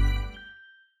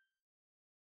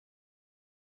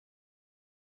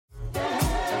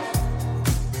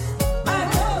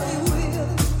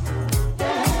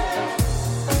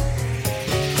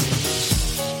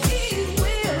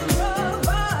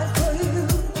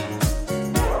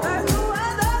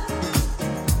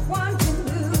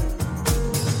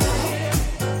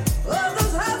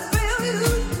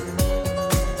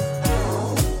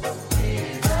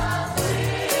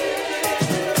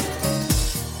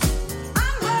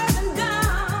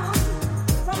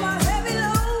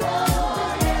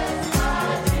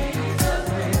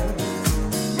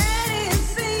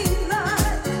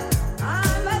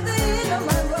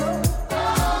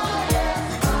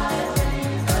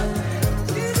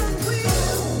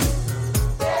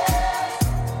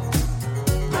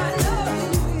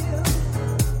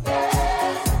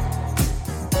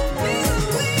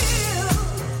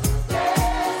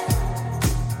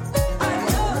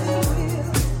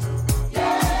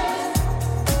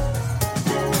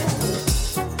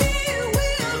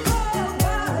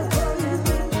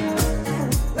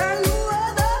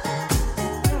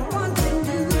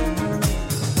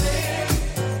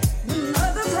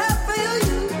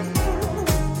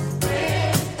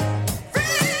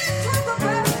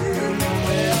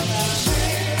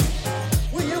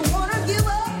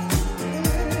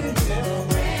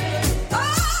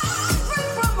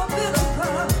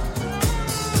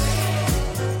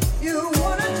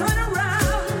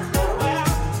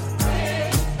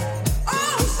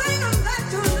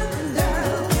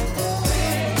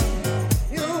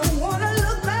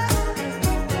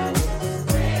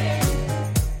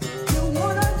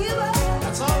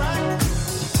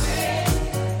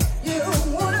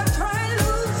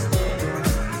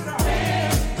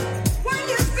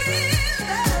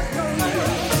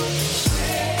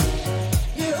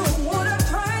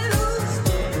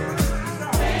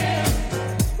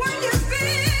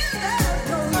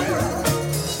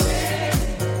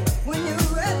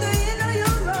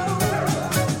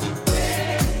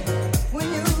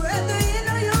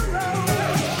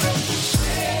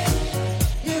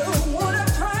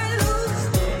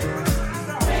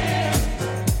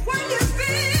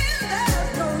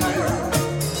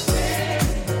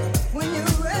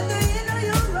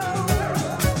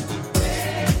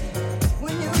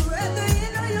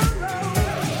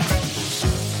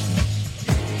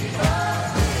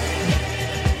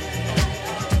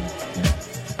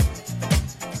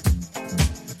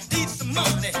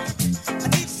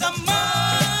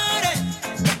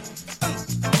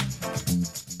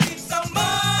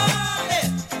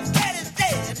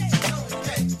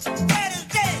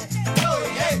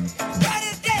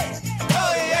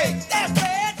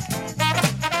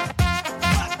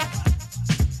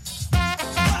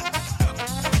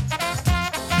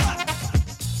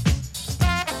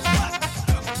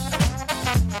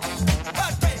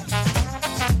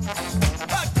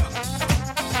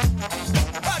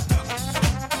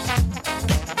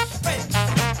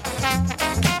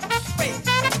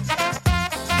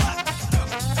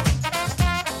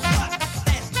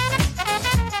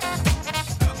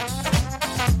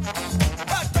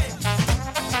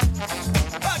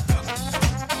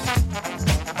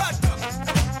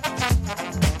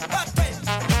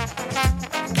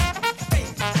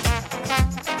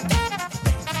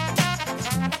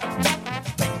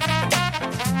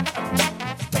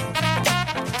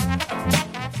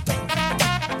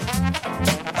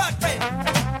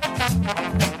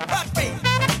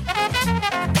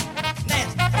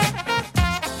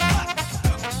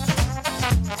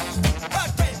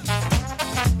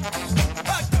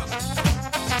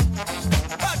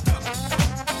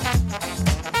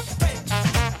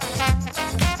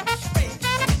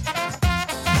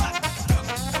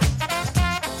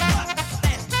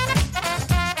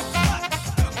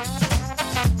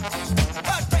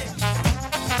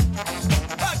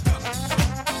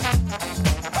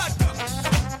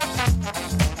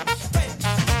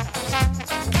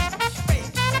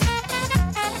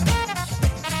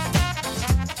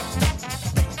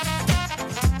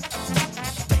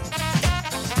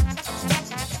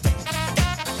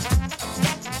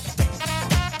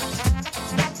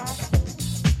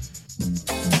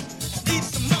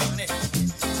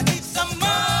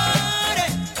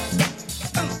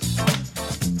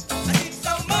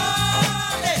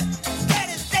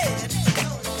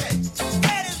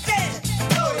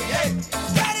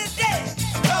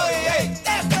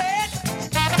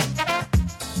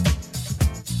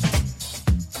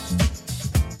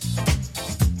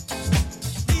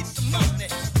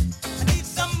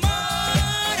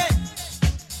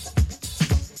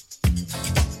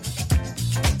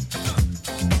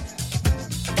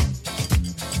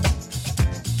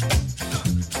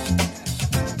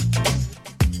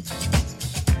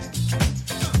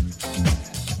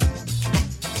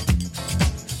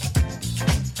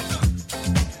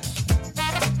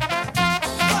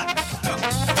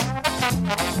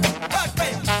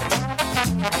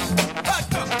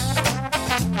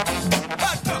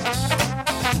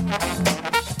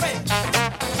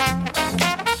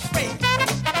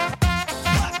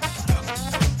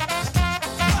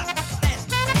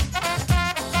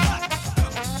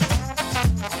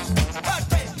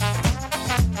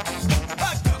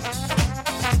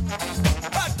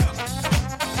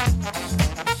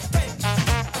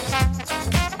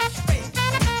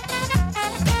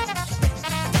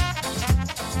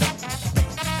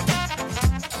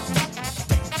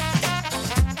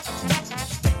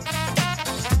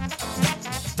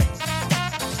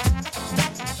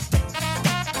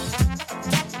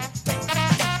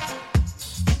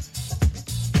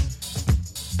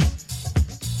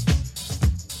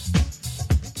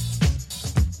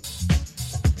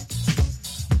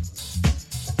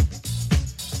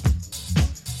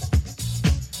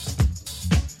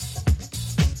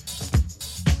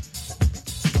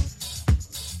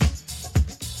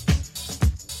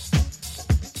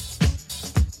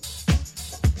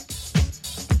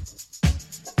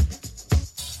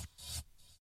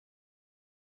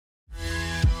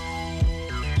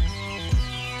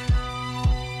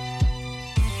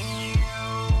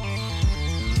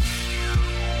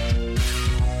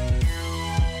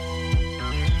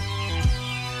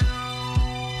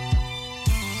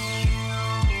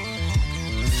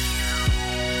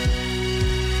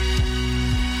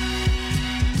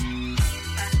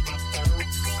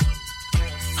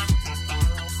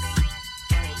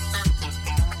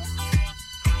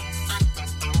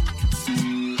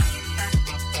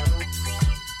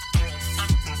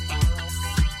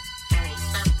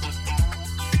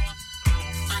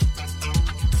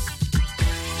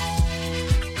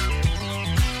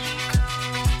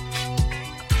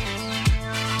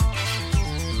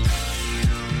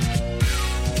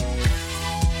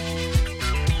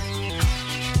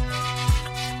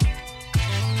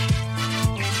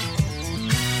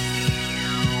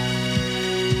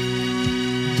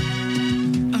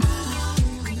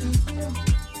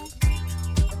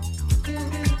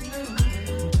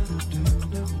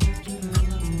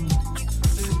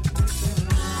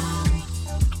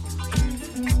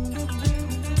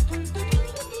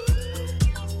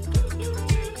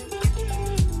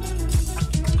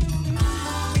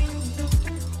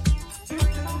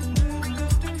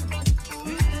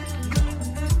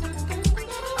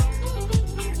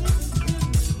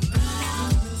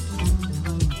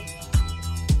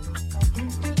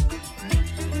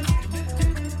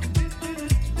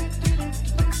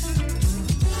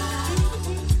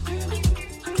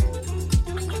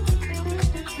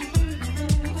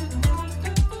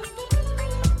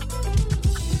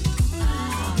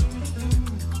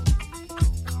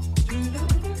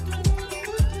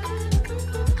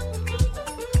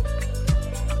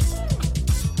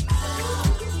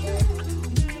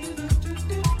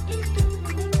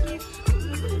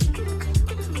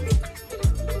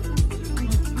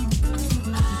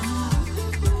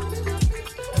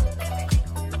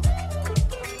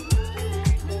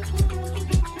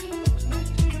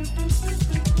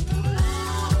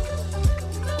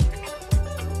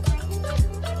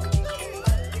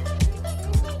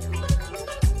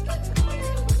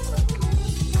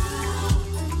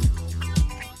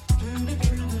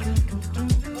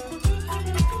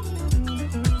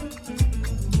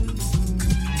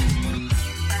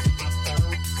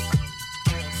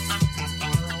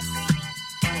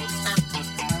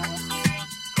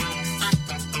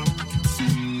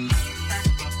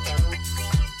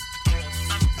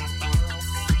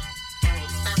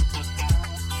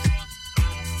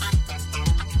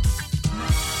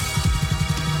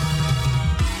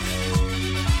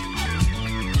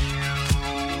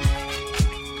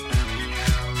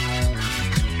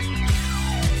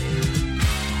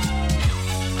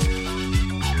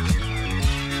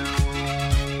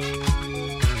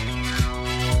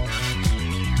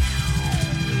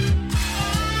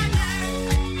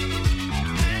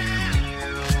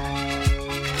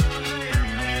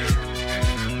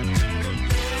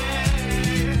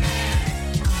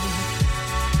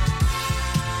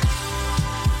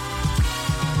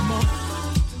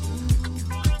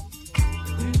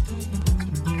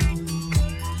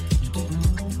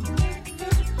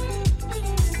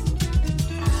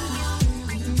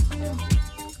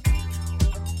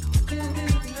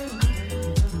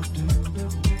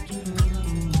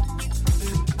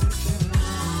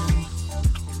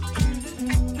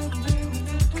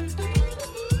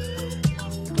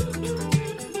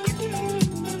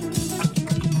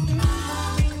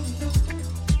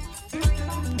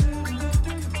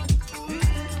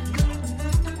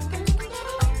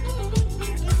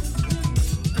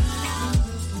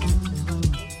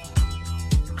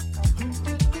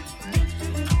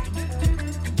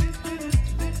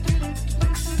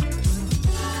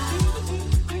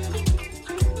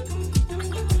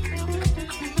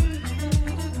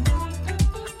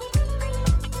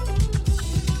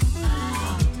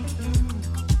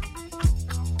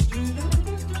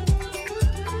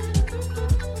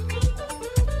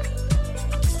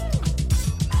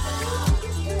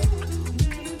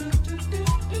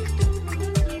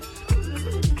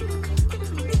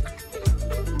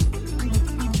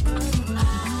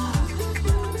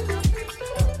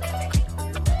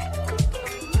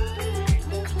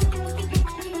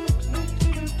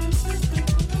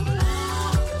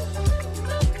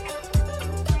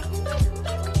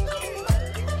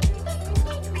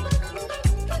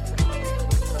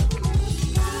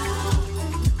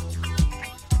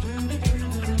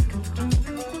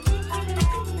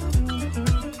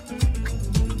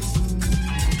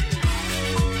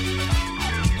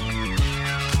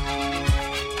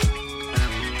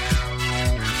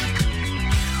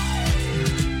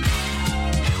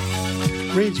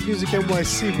 Range Music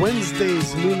NYC,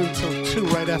 Wednesdays, noon until 2,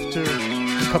 right after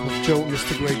a cup of Joe,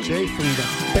 Mr. Great J from the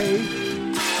Bay,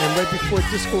 and right before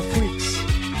Disco Freaks,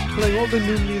 playing all the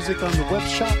new music on the web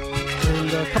shop,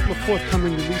 and a couple of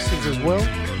forthcoming releases as well.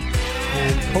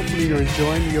 And hopefully you're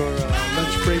enjoying your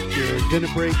lunch break, your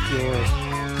dinner break, your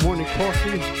morning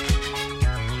coffee,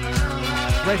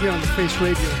 right here on the Face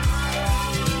Radio,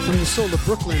 from the soul of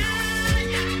Brooklyn.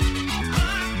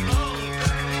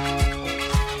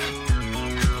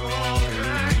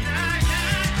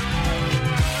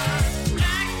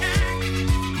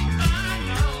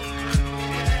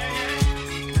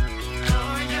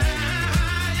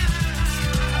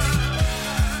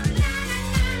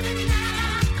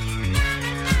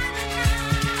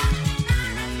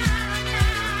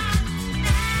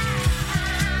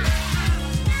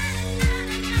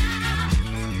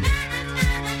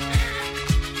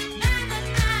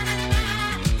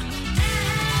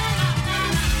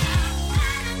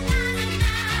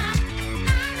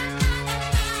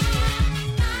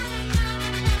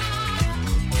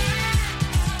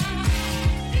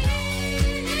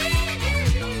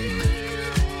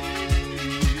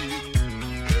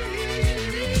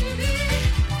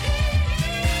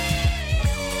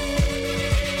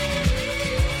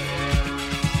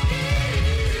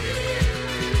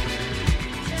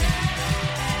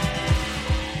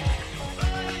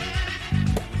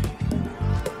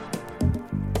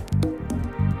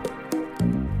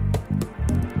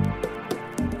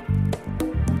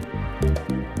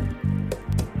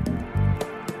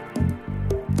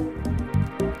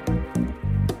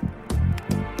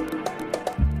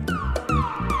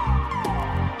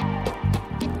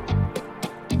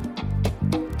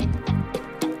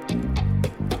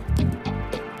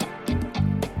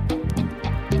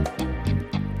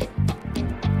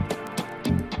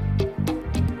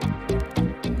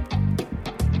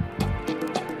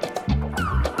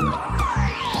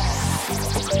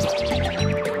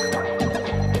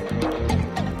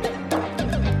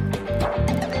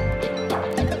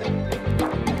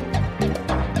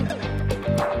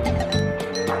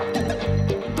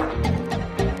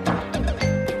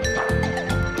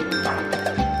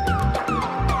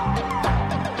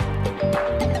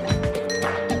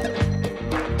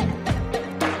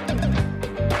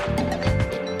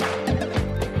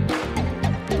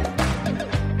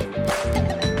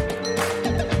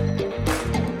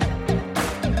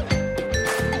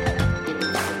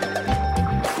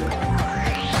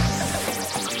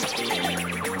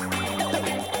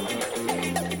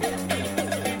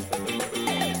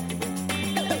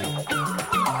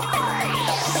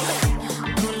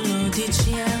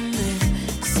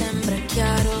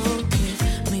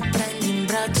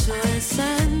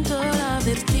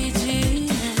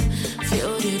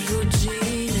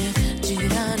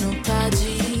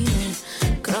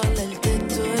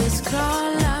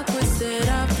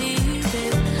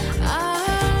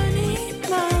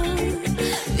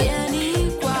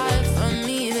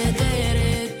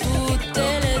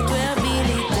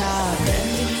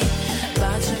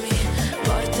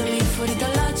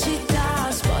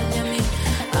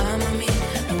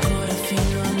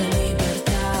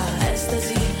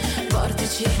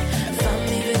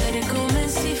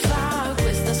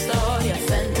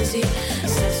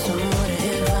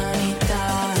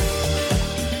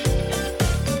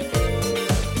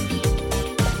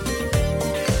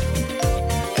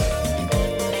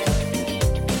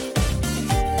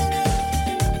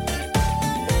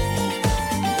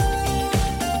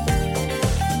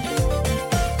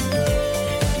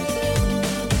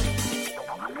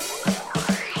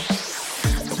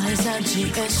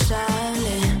 Paesaggi e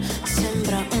scialle,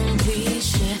 sembra un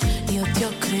cliché. Io ti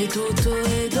ho creduto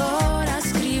ed ora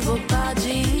scrivo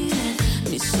pagine.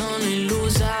 Mi sono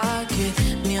illusa che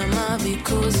mi amavi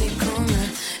così com'è,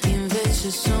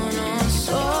 invece sono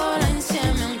sola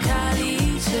insieme a un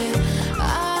calice.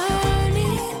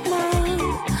 Anima,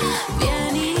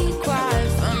 vieni qua e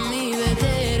fammi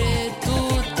vedere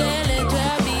tutte le tue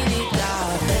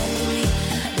abilità. Prendimi,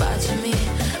 baciami,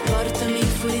 portami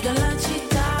fuori dalla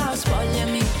città,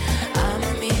 spogliami,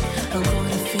 amami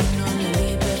ancora fino alla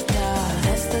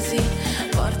libertà. Estasi,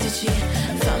 portaci,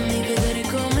 fammi vedere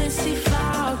come si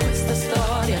fa questa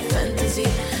storia fantasy,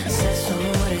 sesso,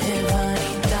 amore e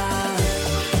vanità.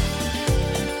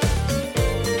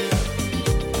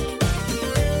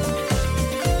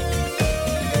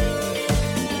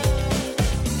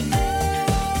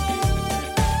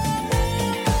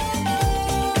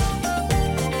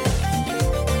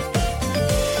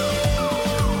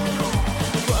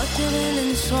 Vuote le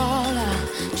lenzuola,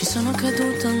 ci sono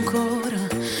caduta ancora,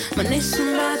 ma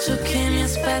nessun bacio che mi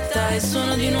aspetta aspetta e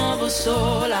sono di nuovo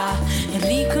sola e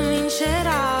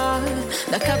ricomincerà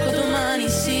da capo, domani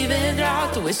si vedrà.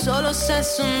 Tu vuoi solo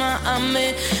sesso ma a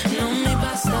me non mi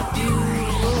basta più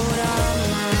oramai.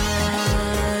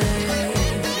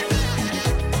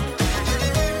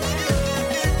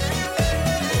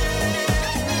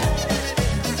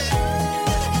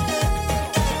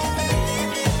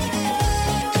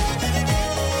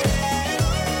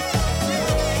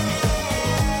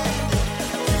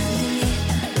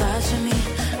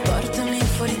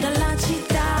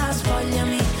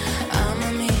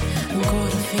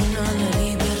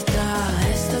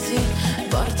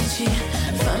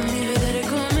 Fammi vedere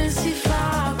come si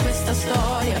fa questa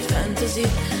storia fantasy,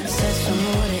 sesso,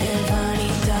 amore e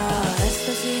vanità.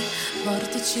 Estasi,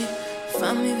 vortici,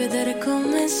 fammi vedere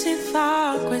come si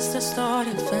fa questa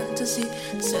storia fantasy,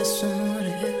 sesso,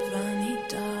 amore e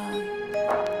vanità.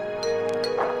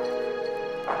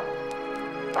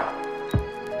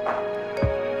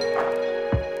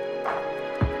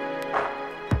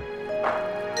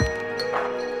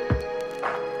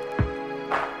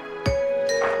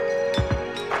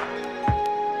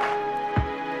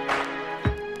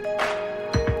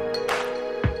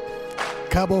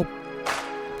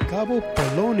 Cabo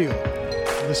Polonio.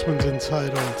 This one's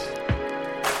entitled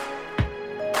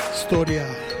Storia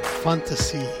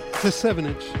Fantasy. It's a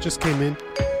 7-inch, just came in.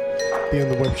 Be on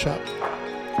the web shop.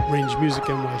 Range Music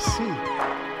NYC.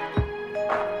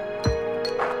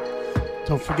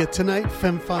 Don't forget tonight,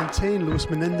 Femme Fontaine, Luis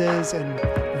Menendez, and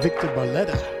Victor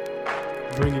Barletta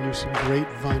bringing you some great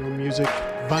vinyl music,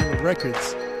 vinyl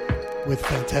records with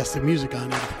fantastic music on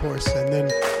it, of course. And then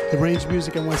the Range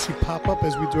Music NYC pop-up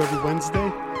as we do every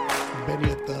Wednesday.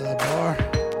 Benny at the bar.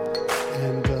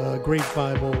 And great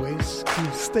vibe always.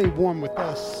 You stay warm with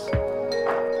us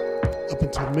up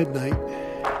until midnight.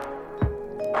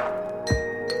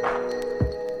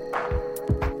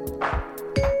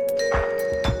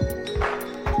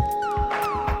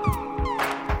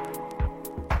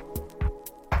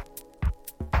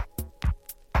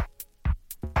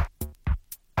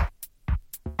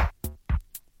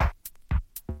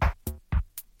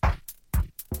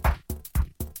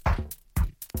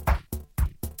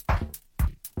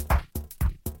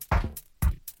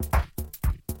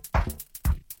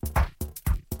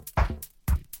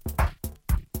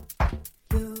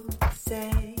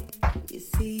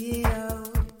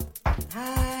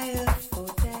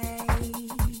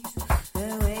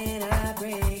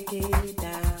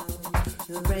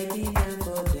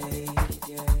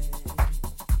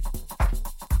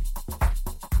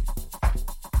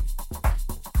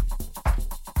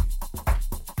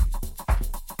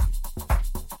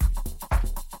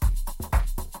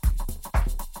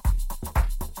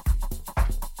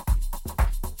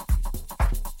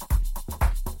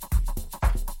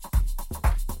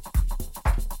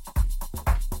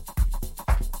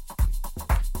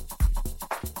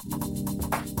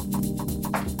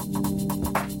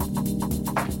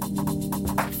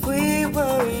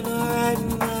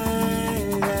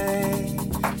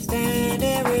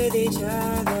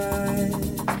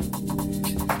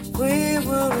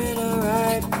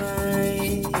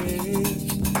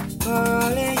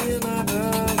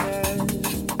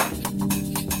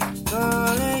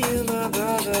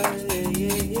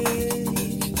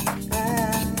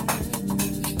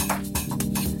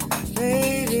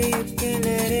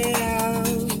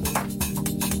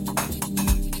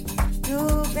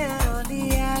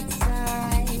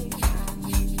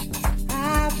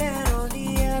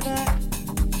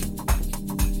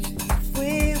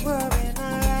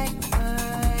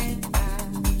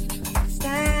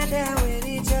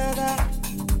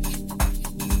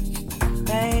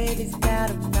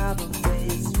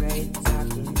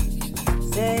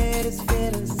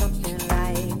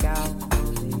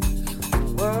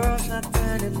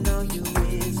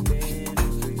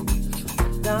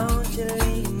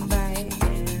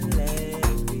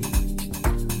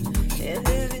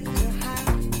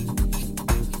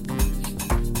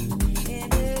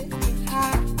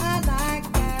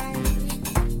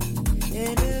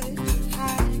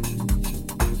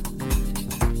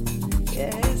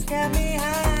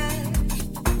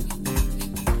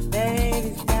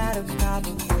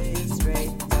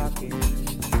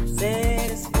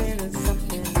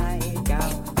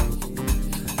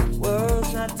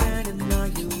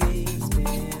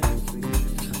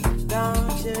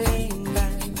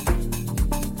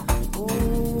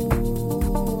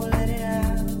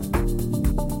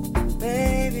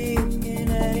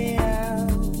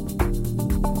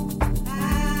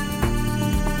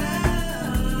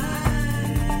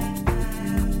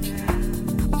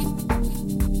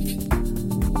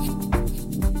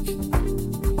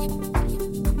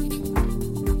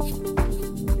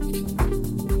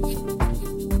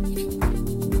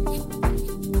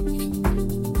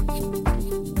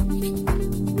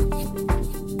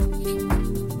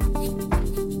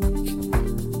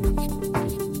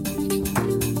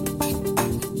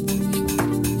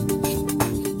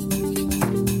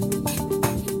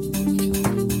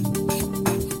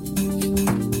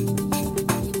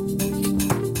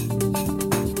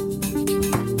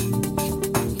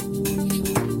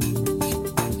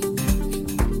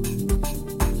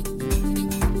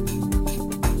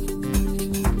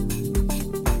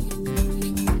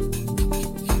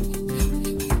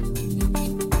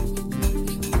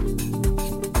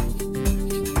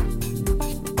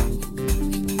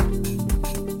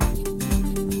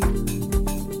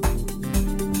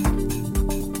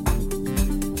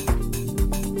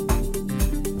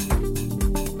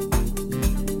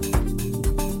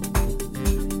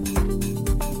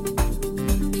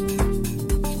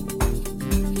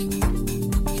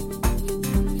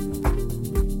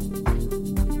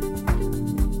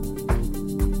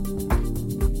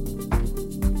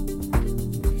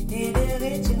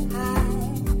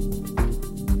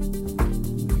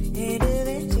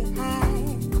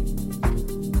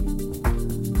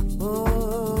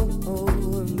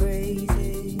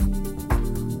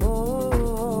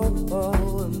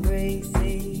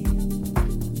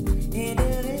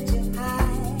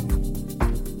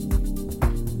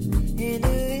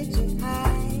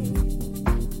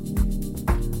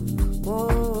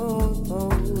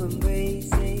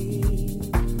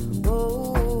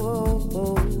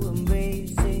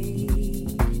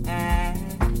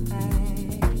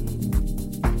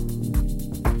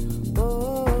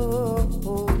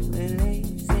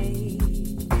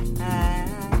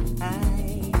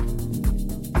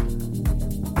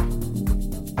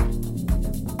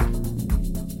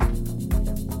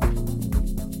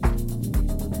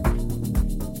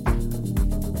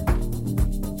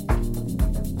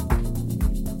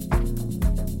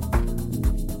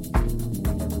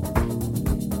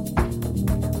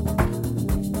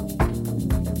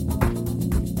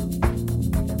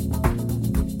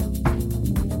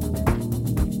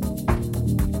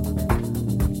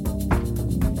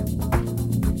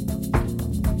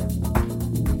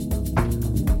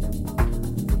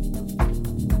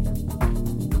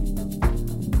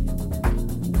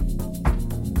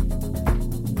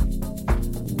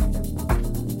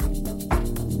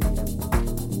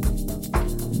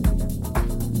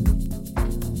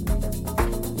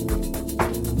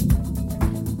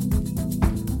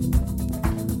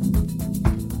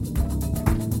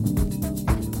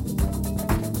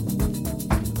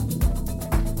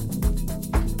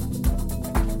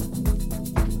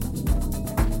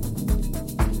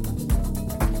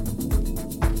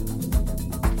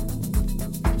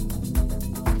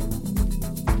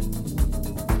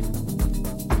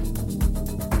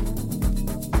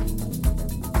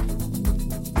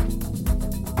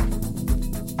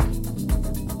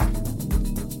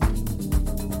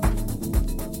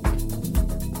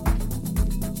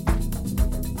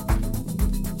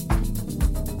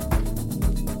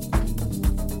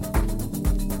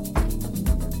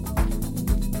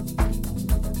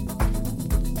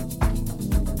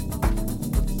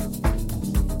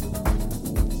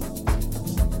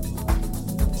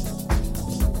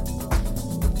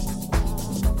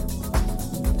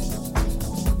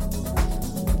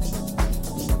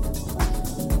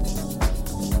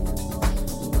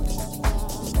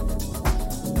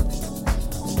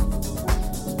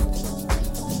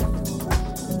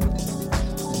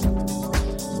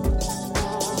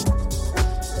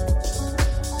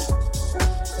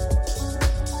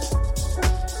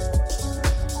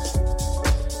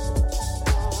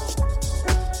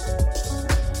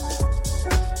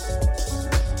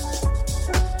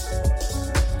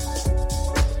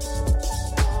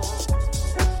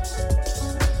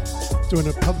 Doing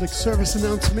a public service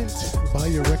announcement. Buy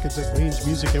your records at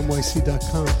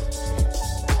rangemusicnyc.com.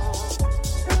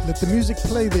 Let the music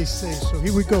play, they say. So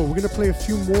here we go. We're going to play a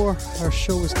few more. Our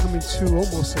show is coming to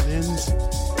almost an end.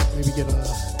 Maybe get a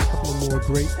couple of more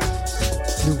great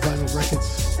new vinyl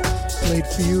records played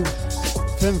for you.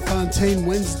 Femme Fontaine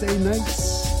Wednesday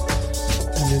nights.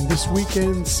 And then this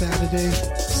weekend, Saturday,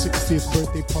 60th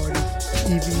birthday party.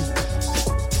 Evie,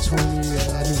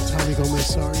 Tommy Gomez,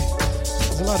 sorry.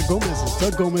 There's a lot of Gomez's.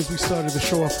 Doug Gomez, we started the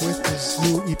show off with his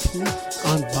new EP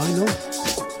on vinyl.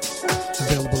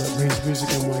 Available at Range Music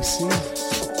NYC.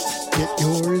 Get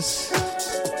yours.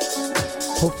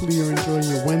 Hopefully you're enjoying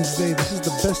your Wednesday. This is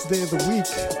the best day of the week.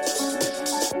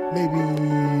 Maybe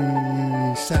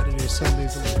Saturday or Sunday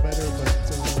is a little better,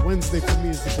 but Wednesday for me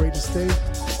is the greatest day.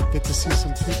 Get to see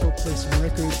some people, play some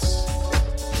records,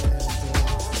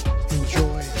 and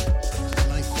enjoy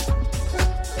life.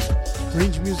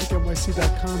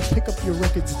 RangeMusicNYC.com. Pick up your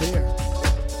records there,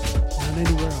 not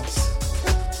anywhere else.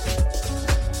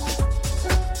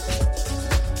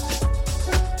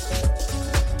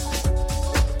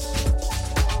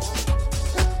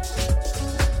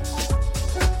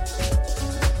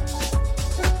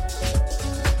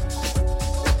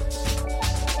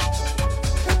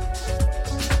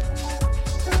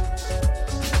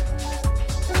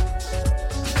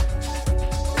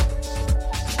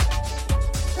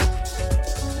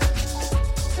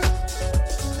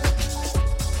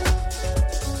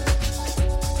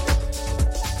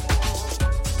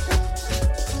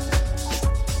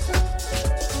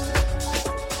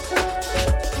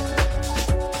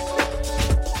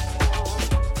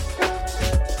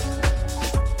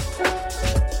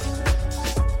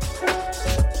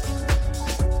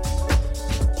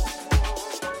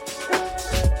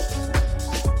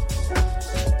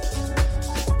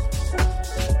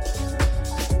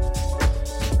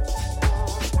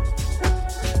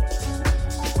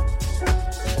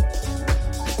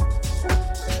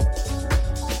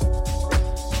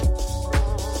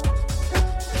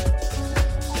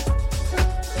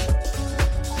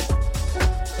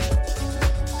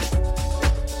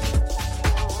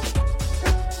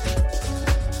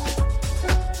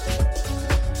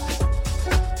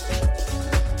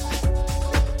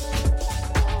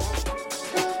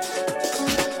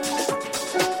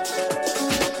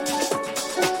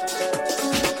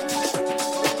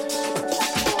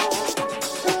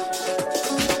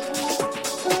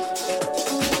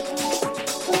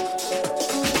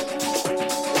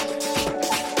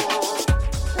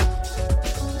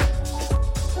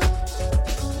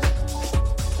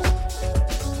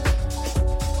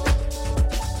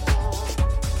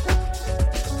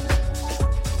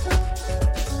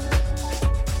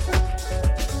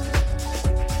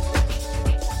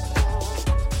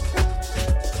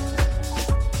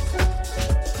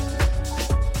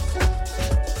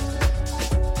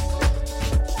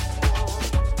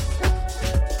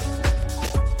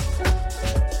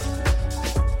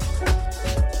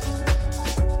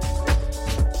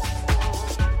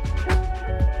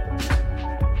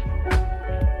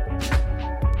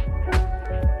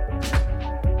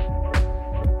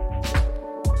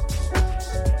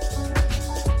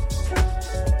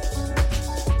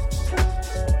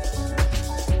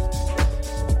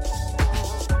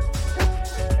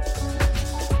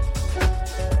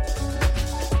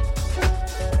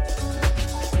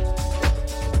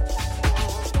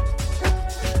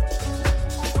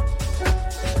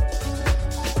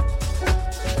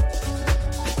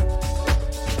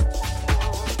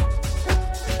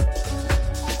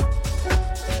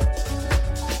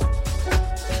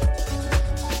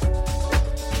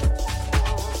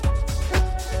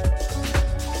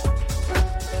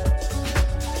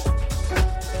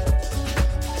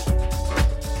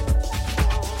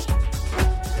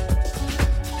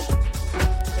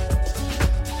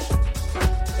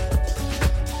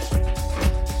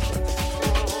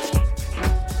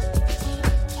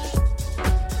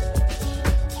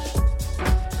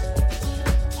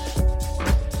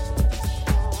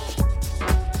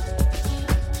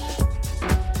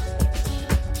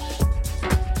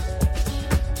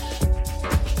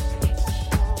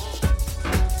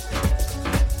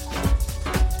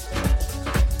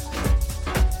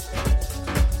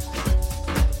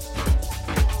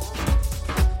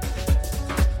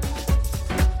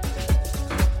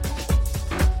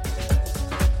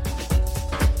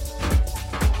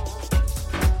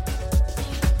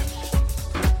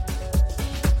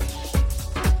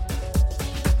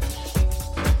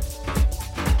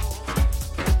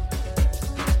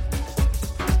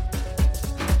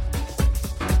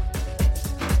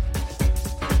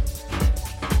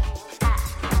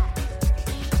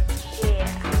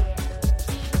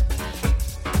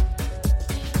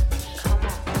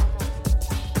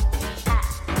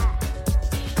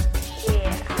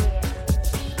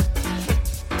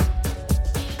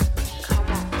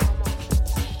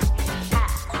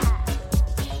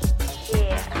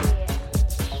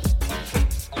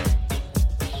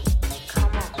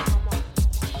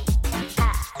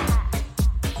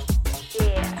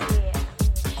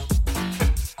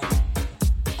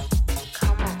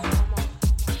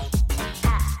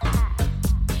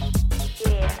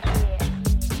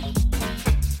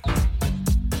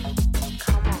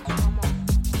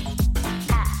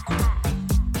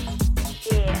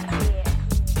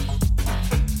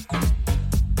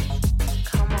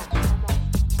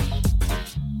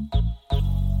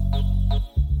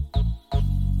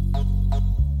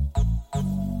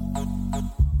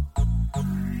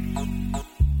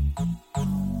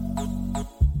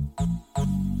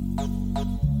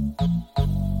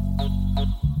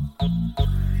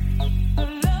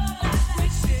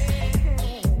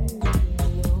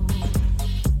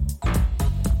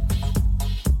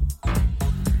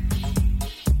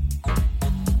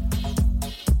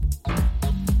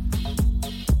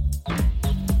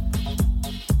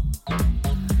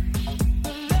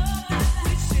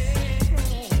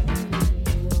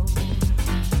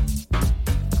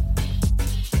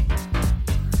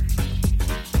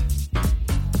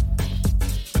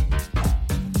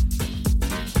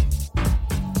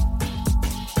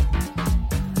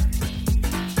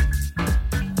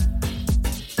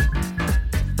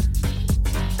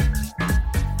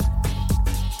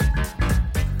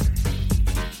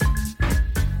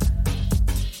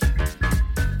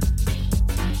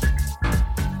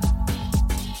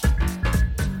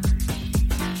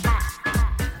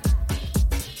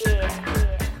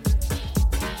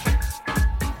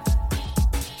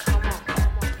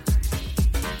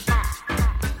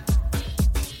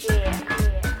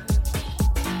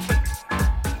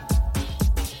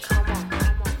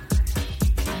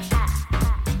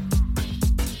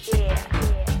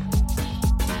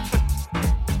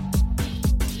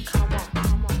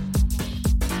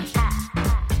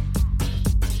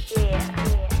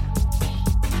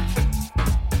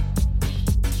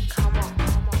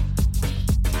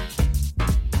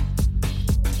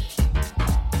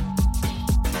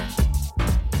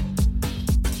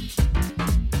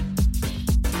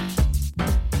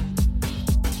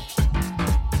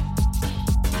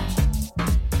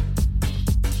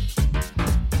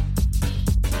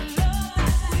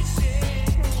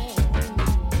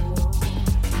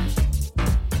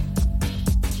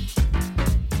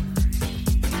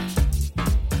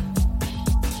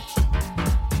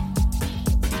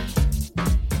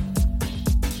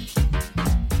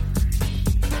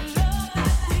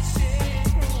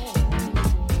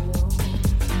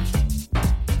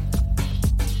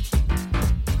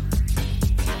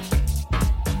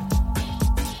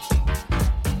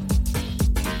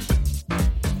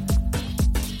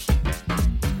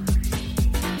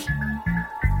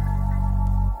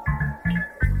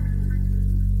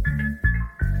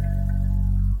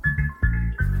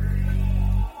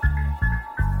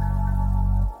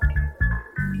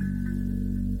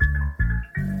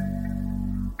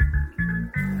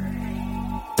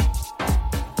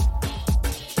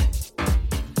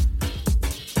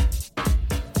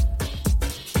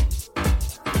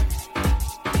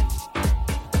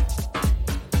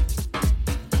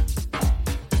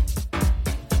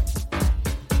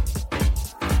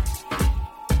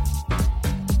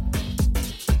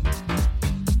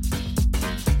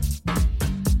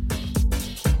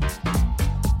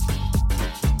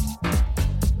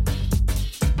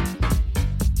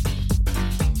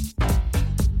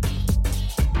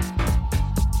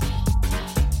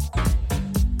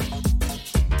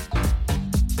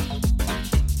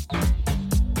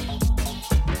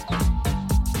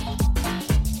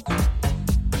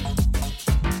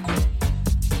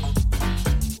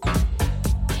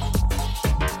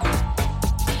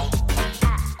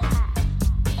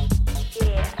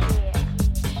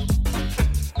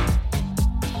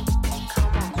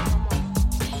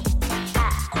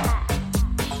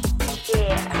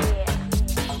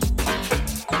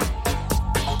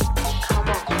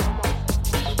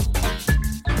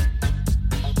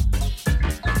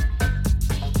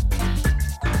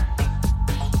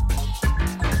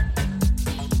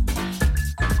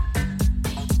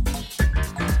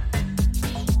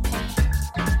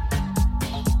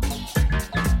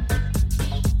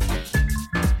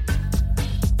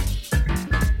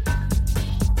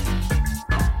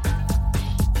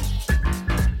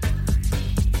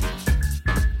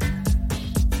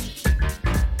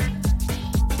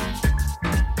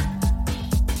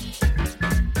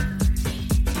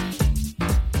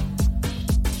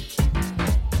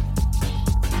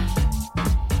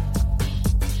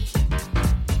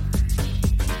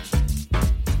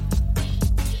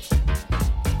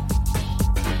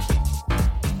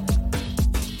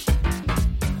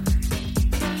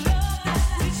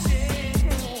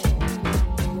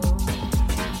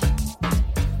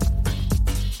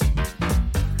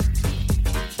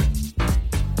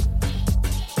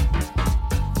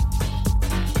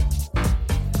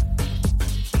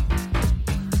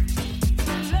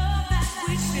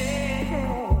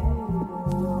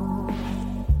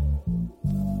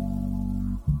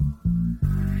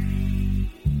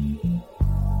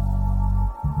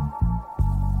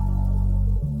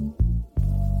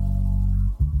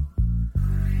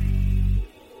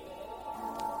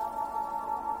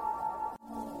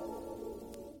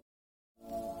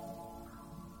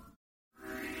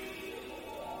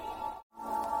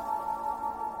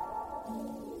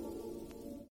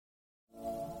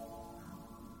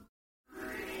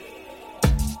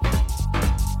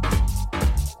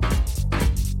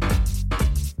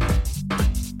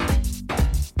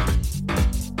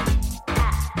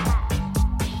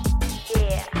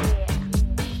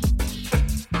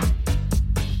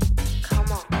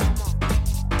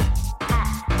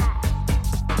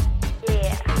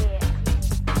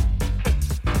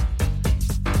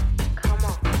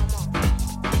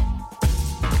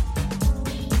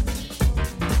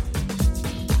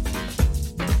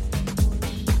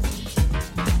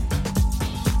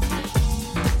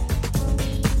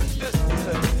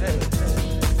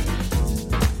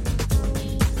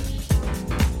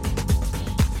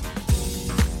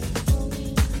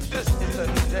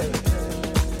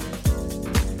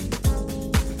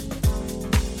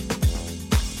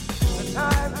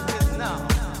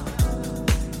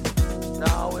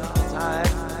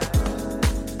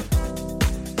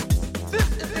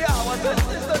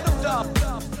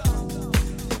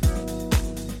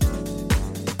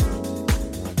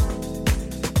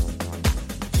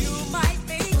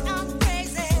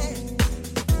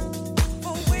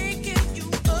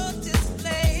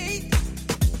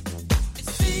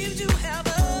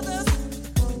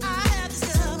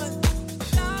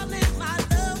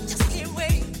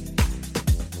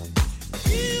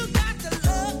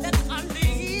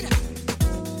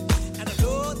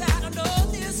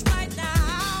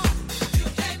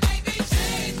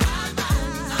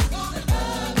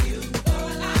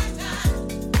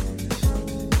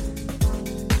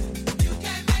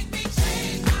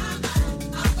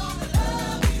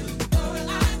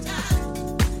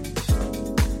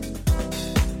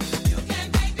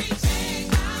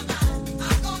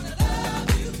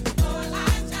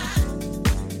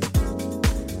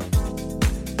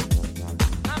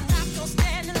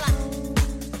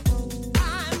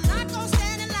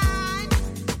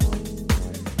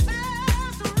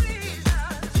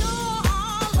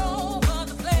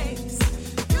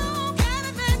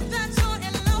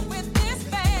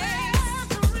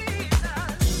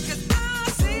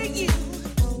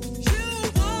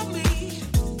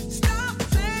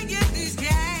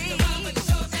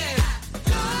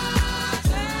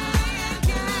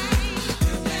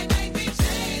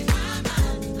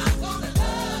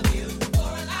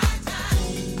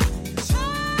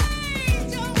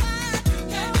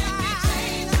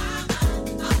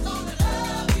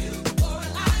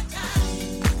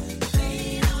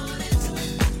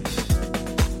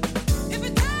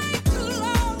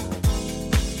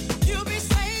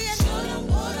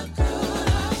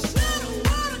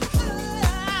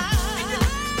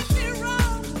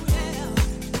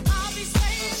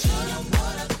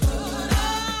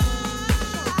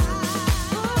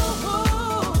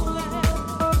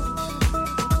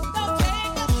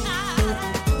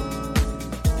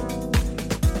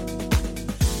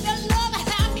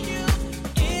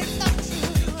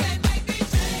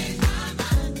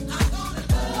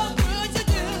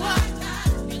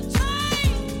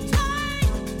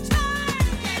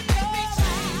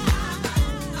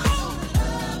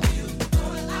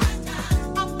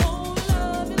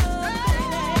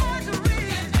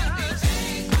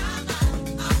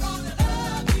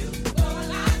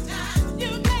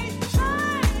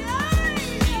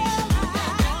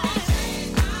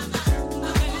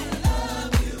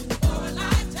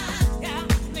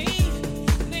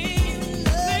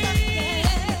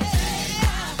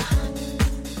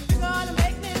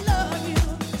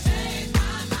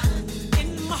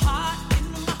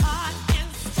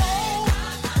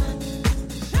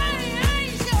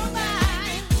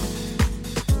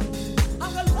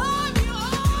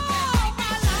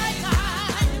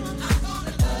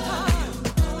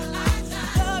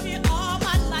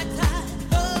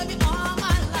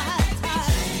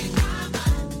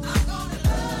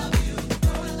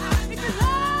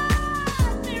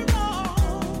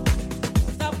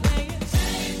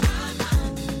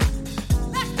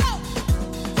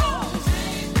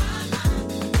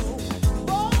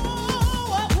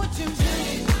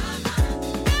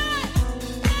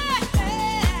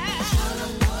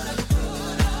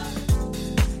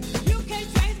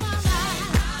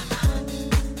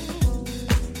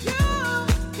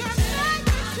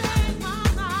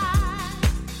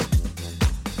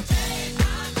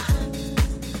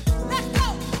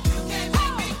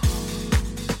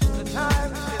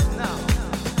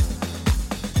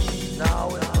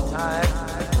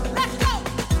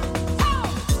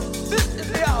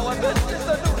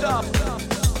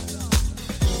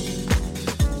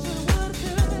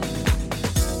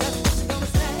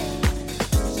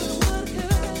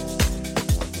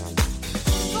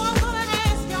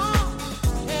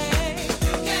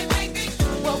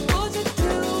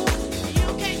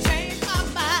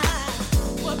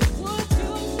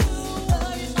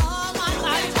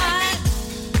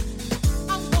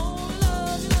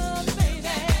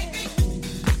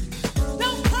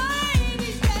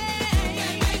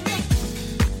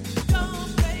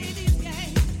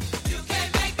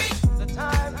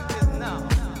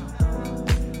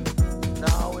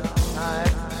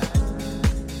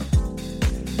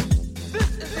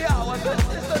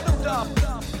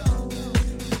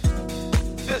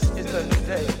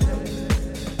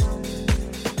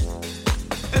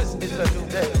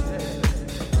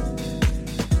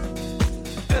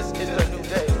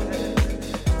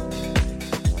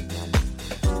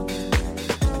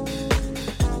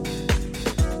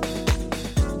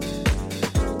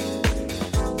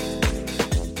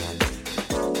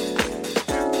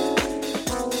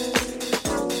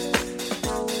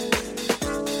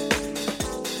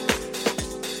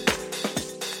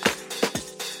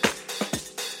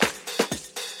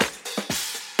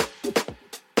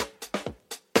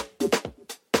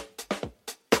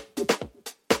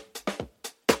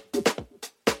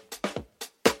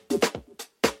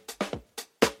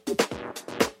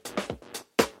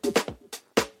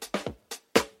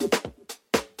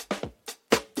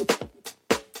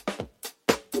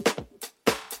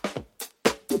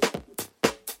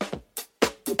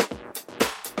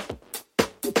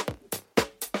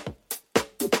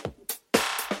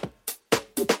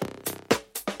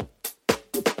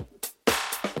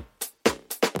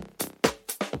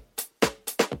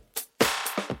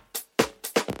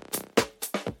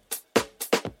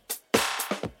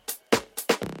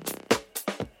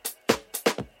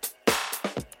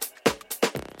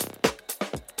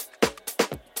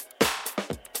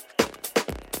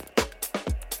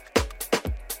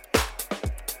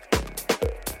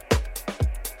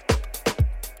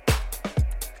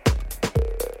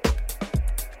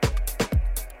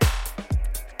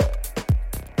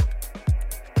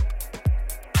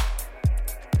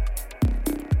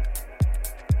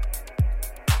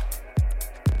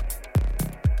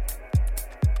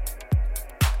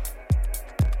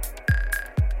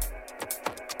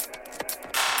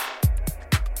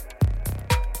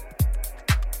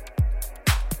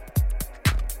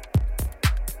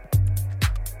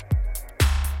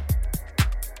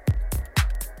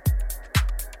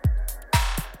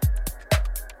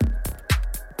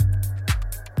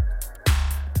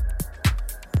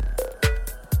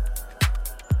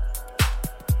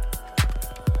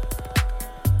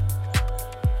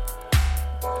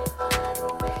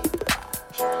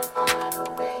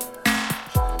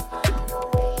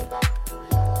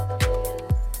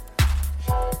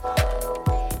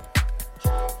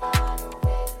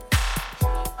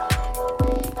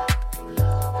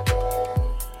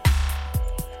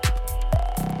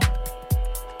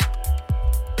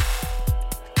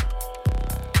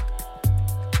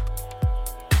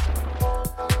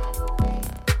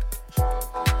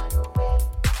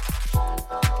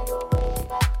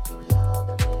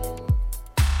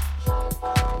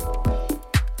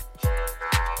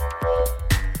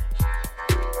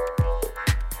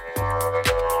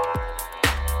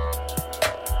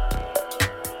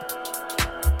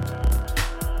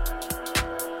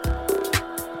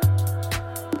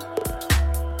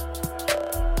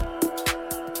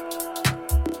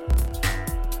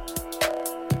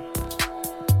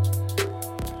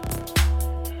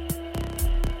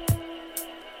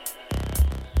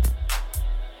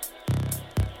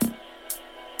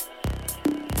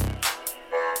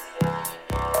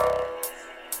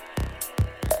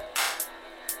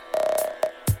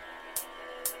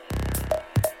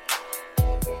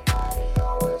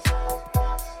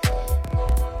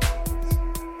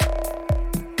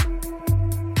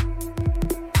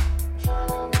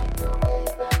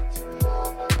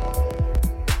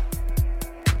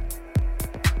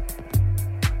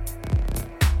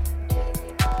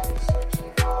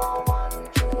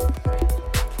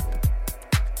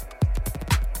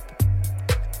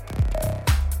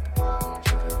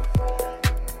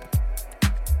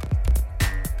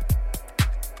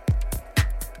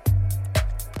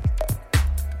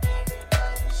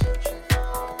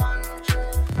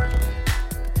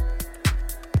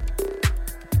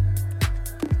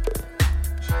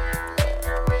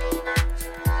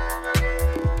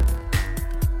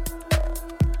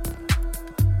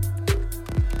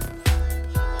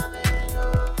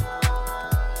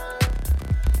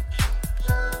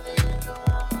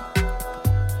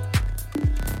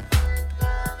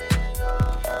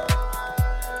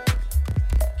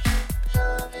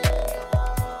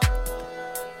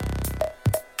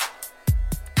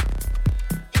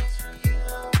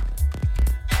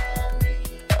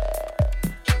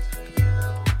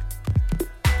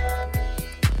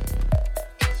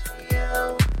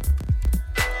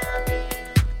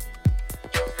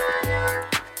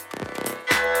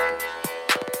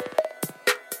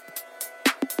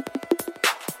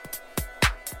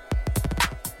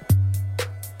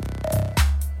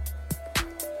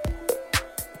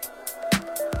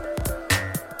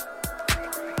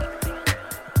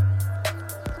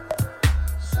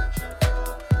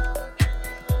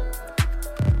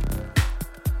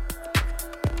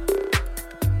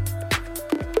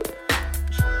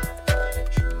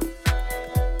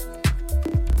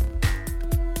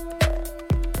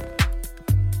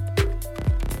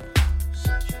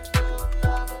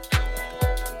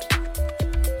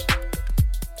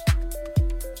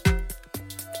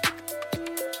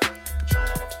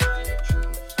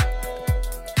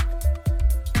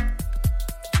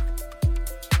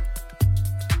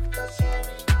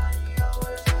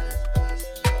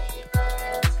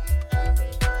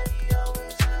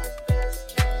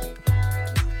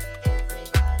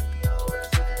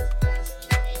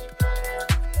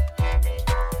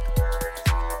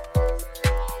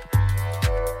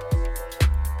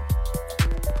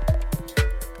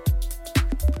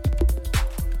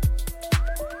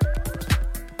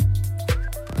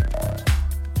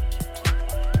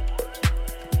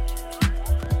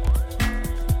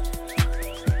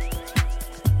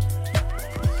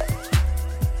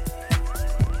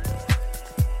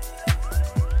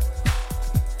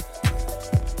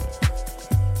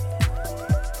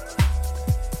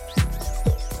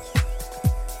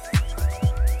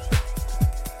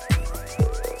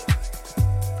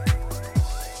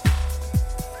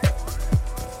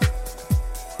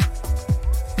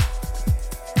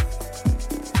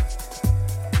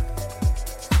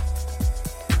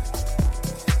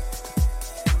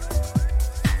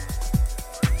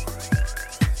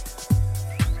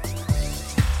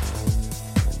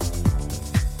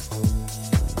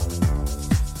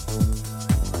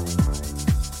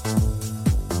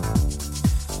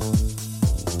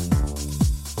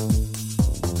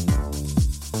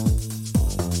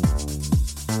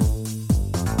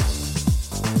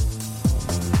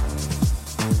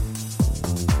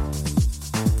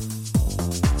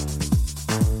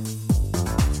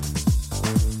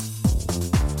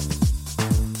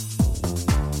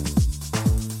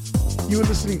 You are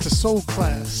listening to Soul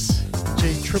Class,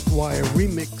 J Tripwire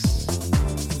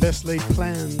Remix, Best Laid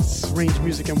Plans, Range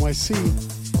Music NYC.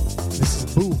 This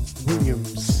is Boo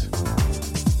Williams.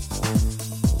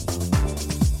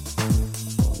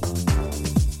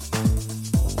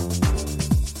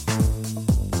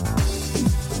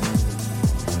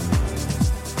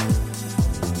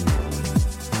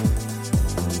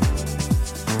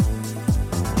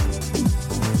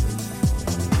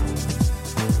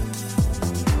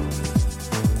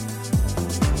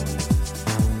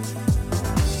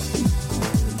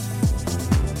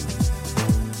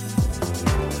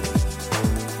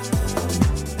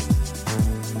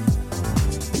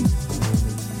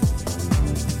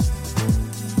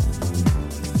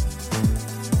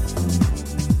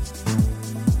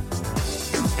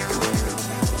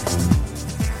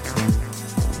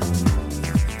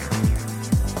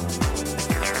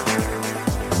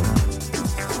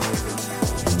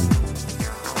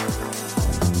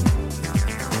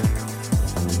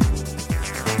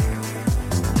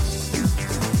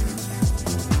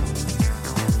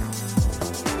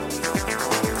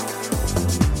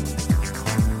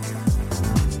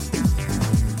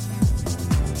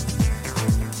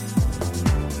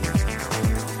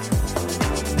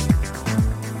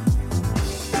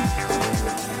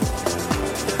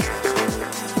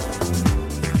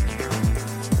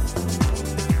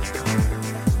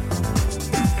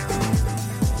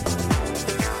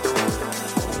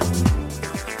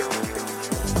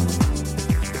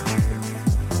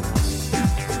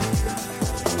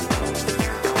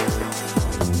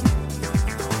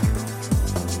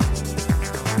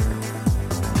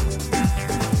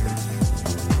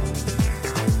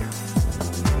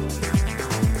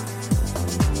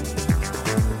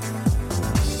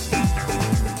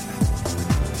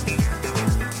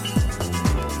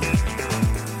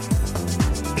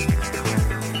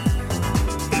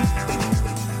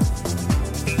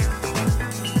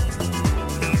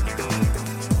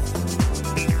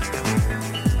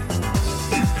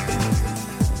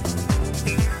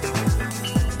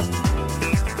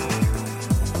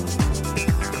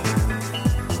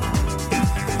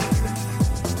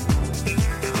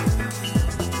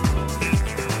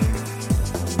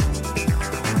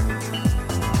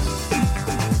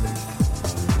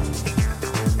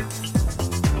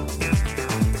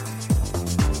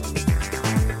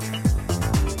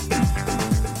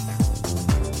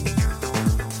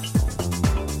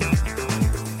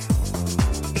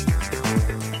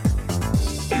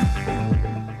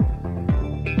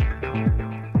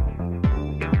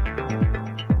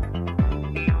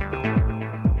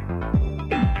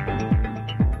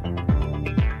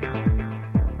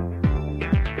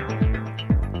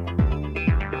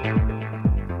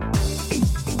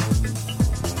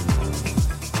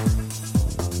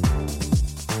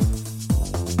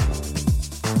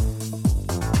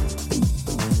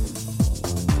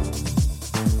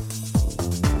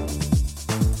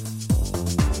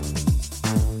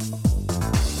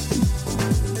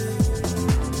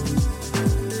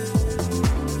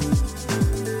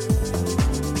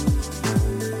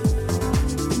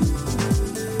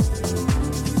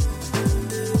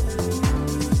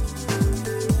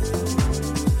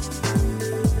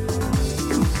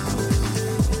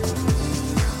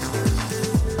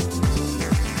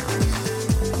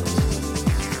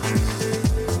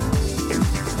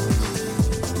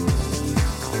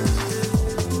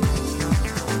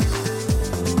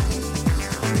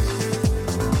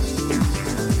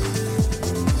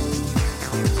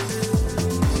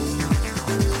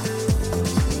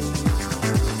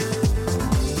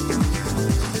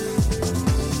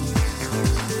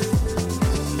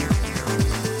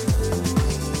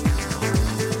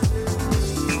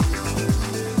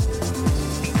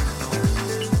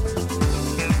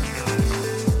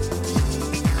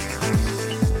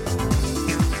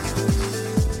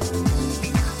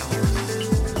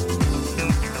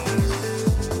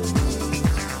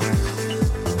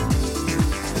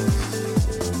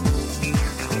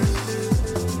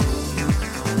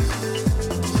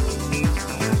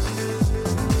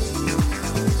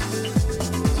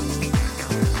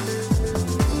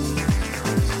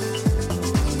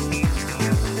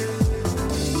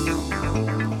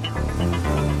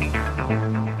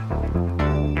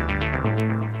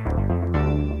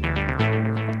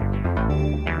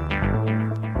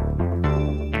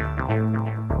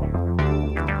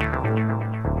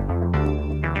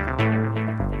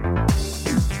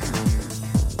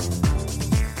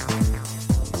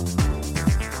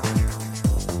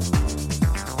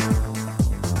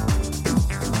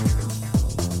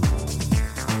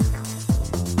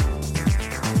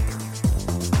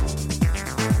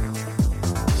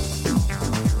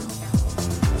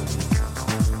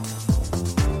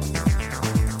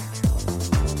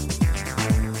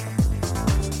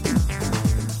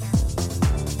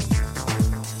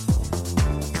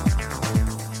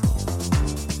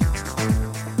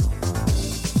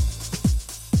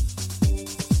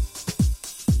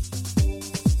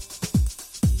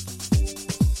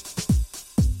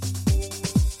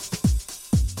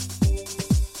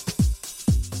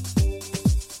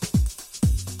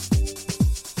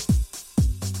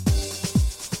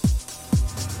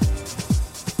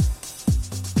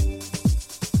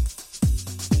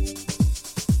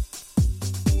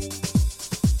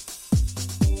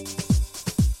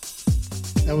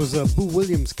 That was Boo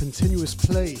Williams, Continuous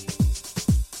Play.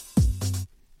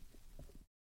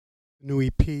 New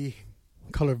EP,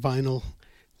 color vinyl.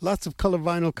 Lots of color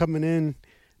vinyl coming in.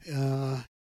 If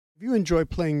you enjoy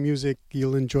playing music,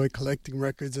 you'll enjoy collecting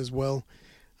records as well.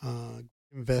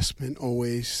 Investment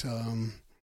always,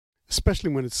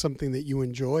 especially when it's something that you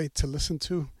enjoy to listen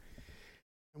to.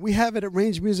 We have it at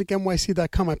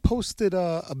rangemusicnyc.com. I posted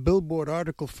a Billboard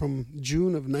article from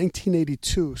June of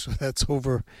 1982, so that's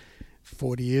over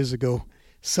 40 years ago,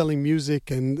 selling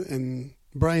music, and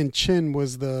Brian Chin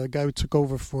was the guy who took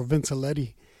over for Vince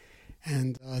Aletti.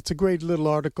 And it's a great little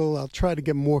article. I'll try to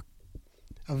get more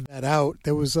of that out.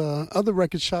 There was other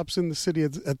record shops in the city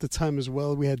at the time as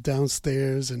well. We had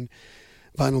Downstairs and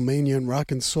Vinyl Mania and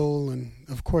Rock and Soul, and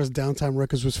of course Downtown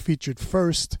Records was featured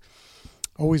first.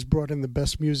 Always brought in the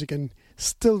best music and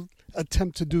still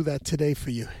attempt to do that today for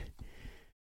you.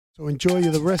 So enjoy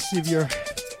the rest of your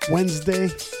Wednesday.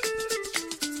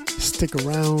 Stick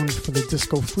around for the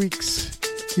Disco Freaks.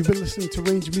 You've been listening to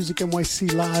Range Music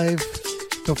NYC Live.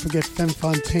 Don't forget Femme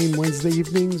Fontaine Wednesday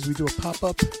evenings. We do a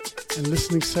pop-up and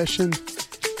listening session.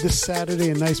 This Saturday,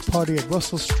 a nice party at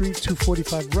Russell Street,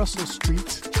 245 Russell Street,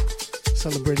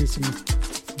 celebrating some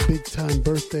big-time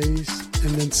birthdays.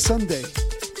 And then Sunday,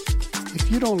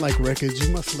 if you don't like records,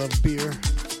 you must love beer.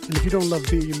 And if you don't love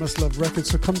beer, you must love records.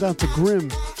 So come down to Grimm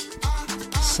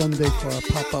Sunday for a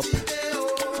pop-up.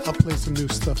 I'll play some new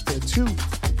stuff there too.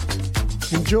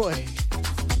 Enjoy.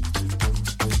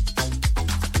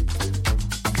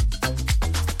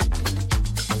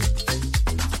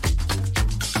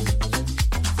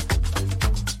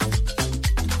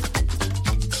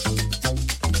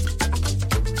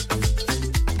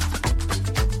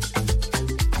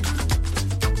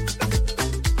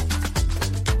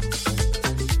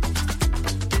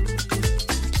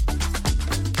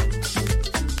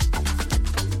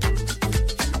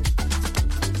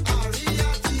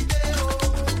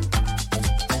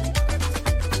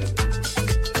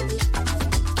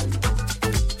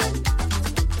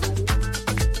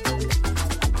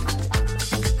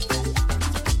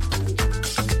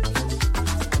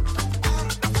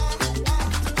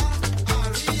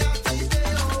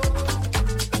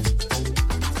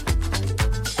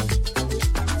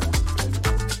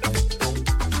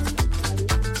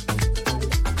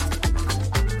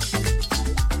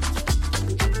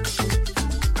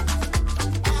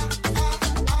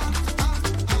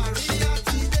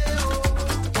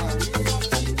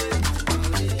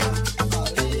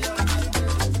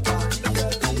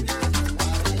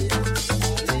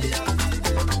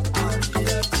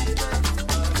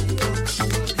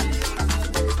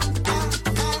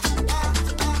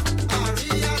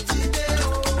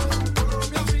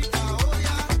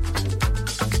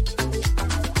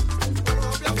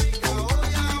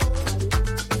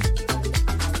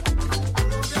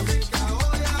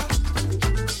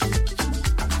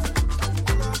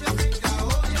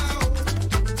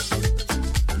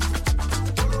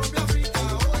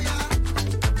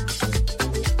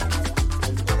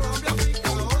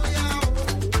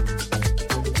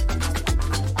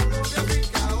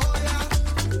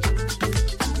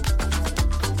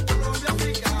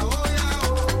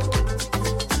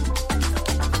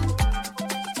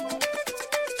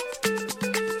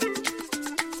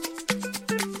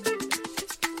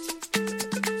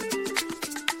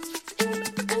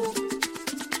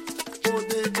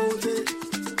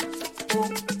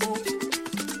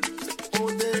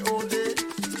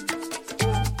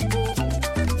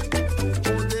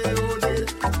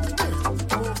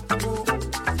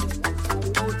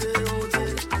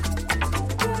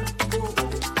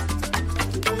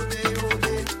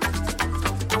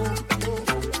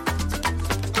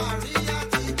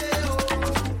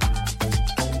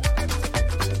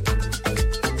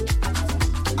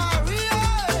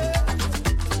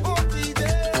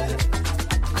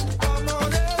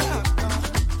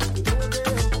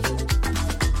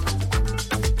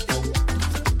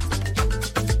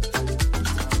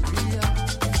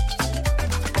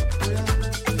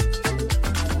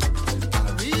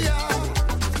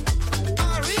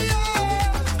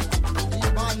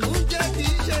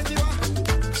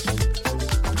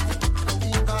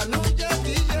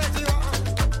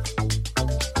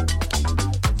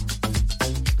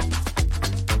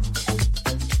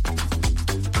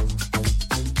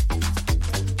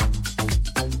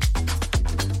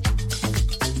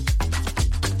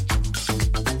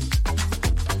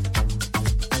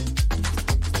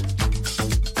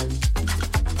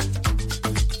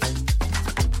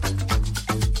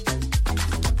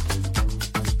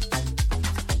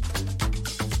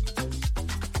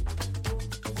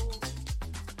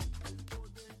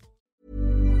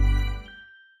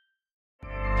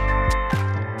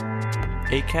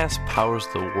 Acast powers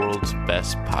the world's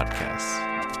best podcasts.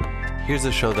 Here's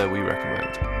a show that we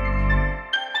recommend.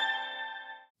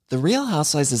 The Real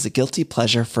Housewives is a guilty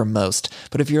pleasure for most,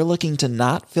 but if you're looking to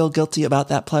not feel guilty about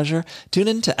that pleasure, tune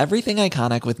in to Everything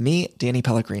Iconic with me, Danny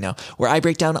Pellegrino, where I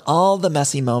break down all the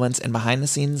messy moments and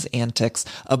behind-the-scenes antics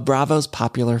of Bravo's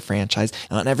popular franchise.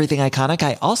 And on Everything Iconic,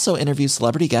 I also interview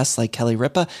celebrity guests like Kelly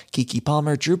Ripa, Keke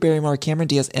Palmer, Drew Barrymore, Cameron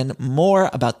Diaz, and more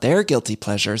about their guilty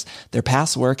pleasures, their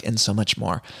past work, and so much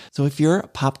more. So if you're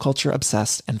pop culture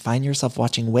obsessed and find yourself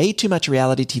watching way too much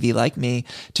reality TV like me,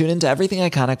 tune into Everything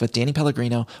Iconic with Danny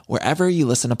Pellegrino, wherever you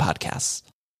listen to podcasts.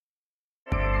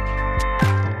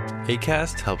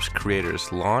 Acast helps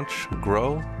creators launch,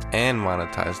 grow, and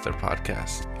monetize their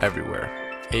podcasts everywhere.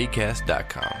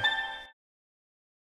 Acast.com.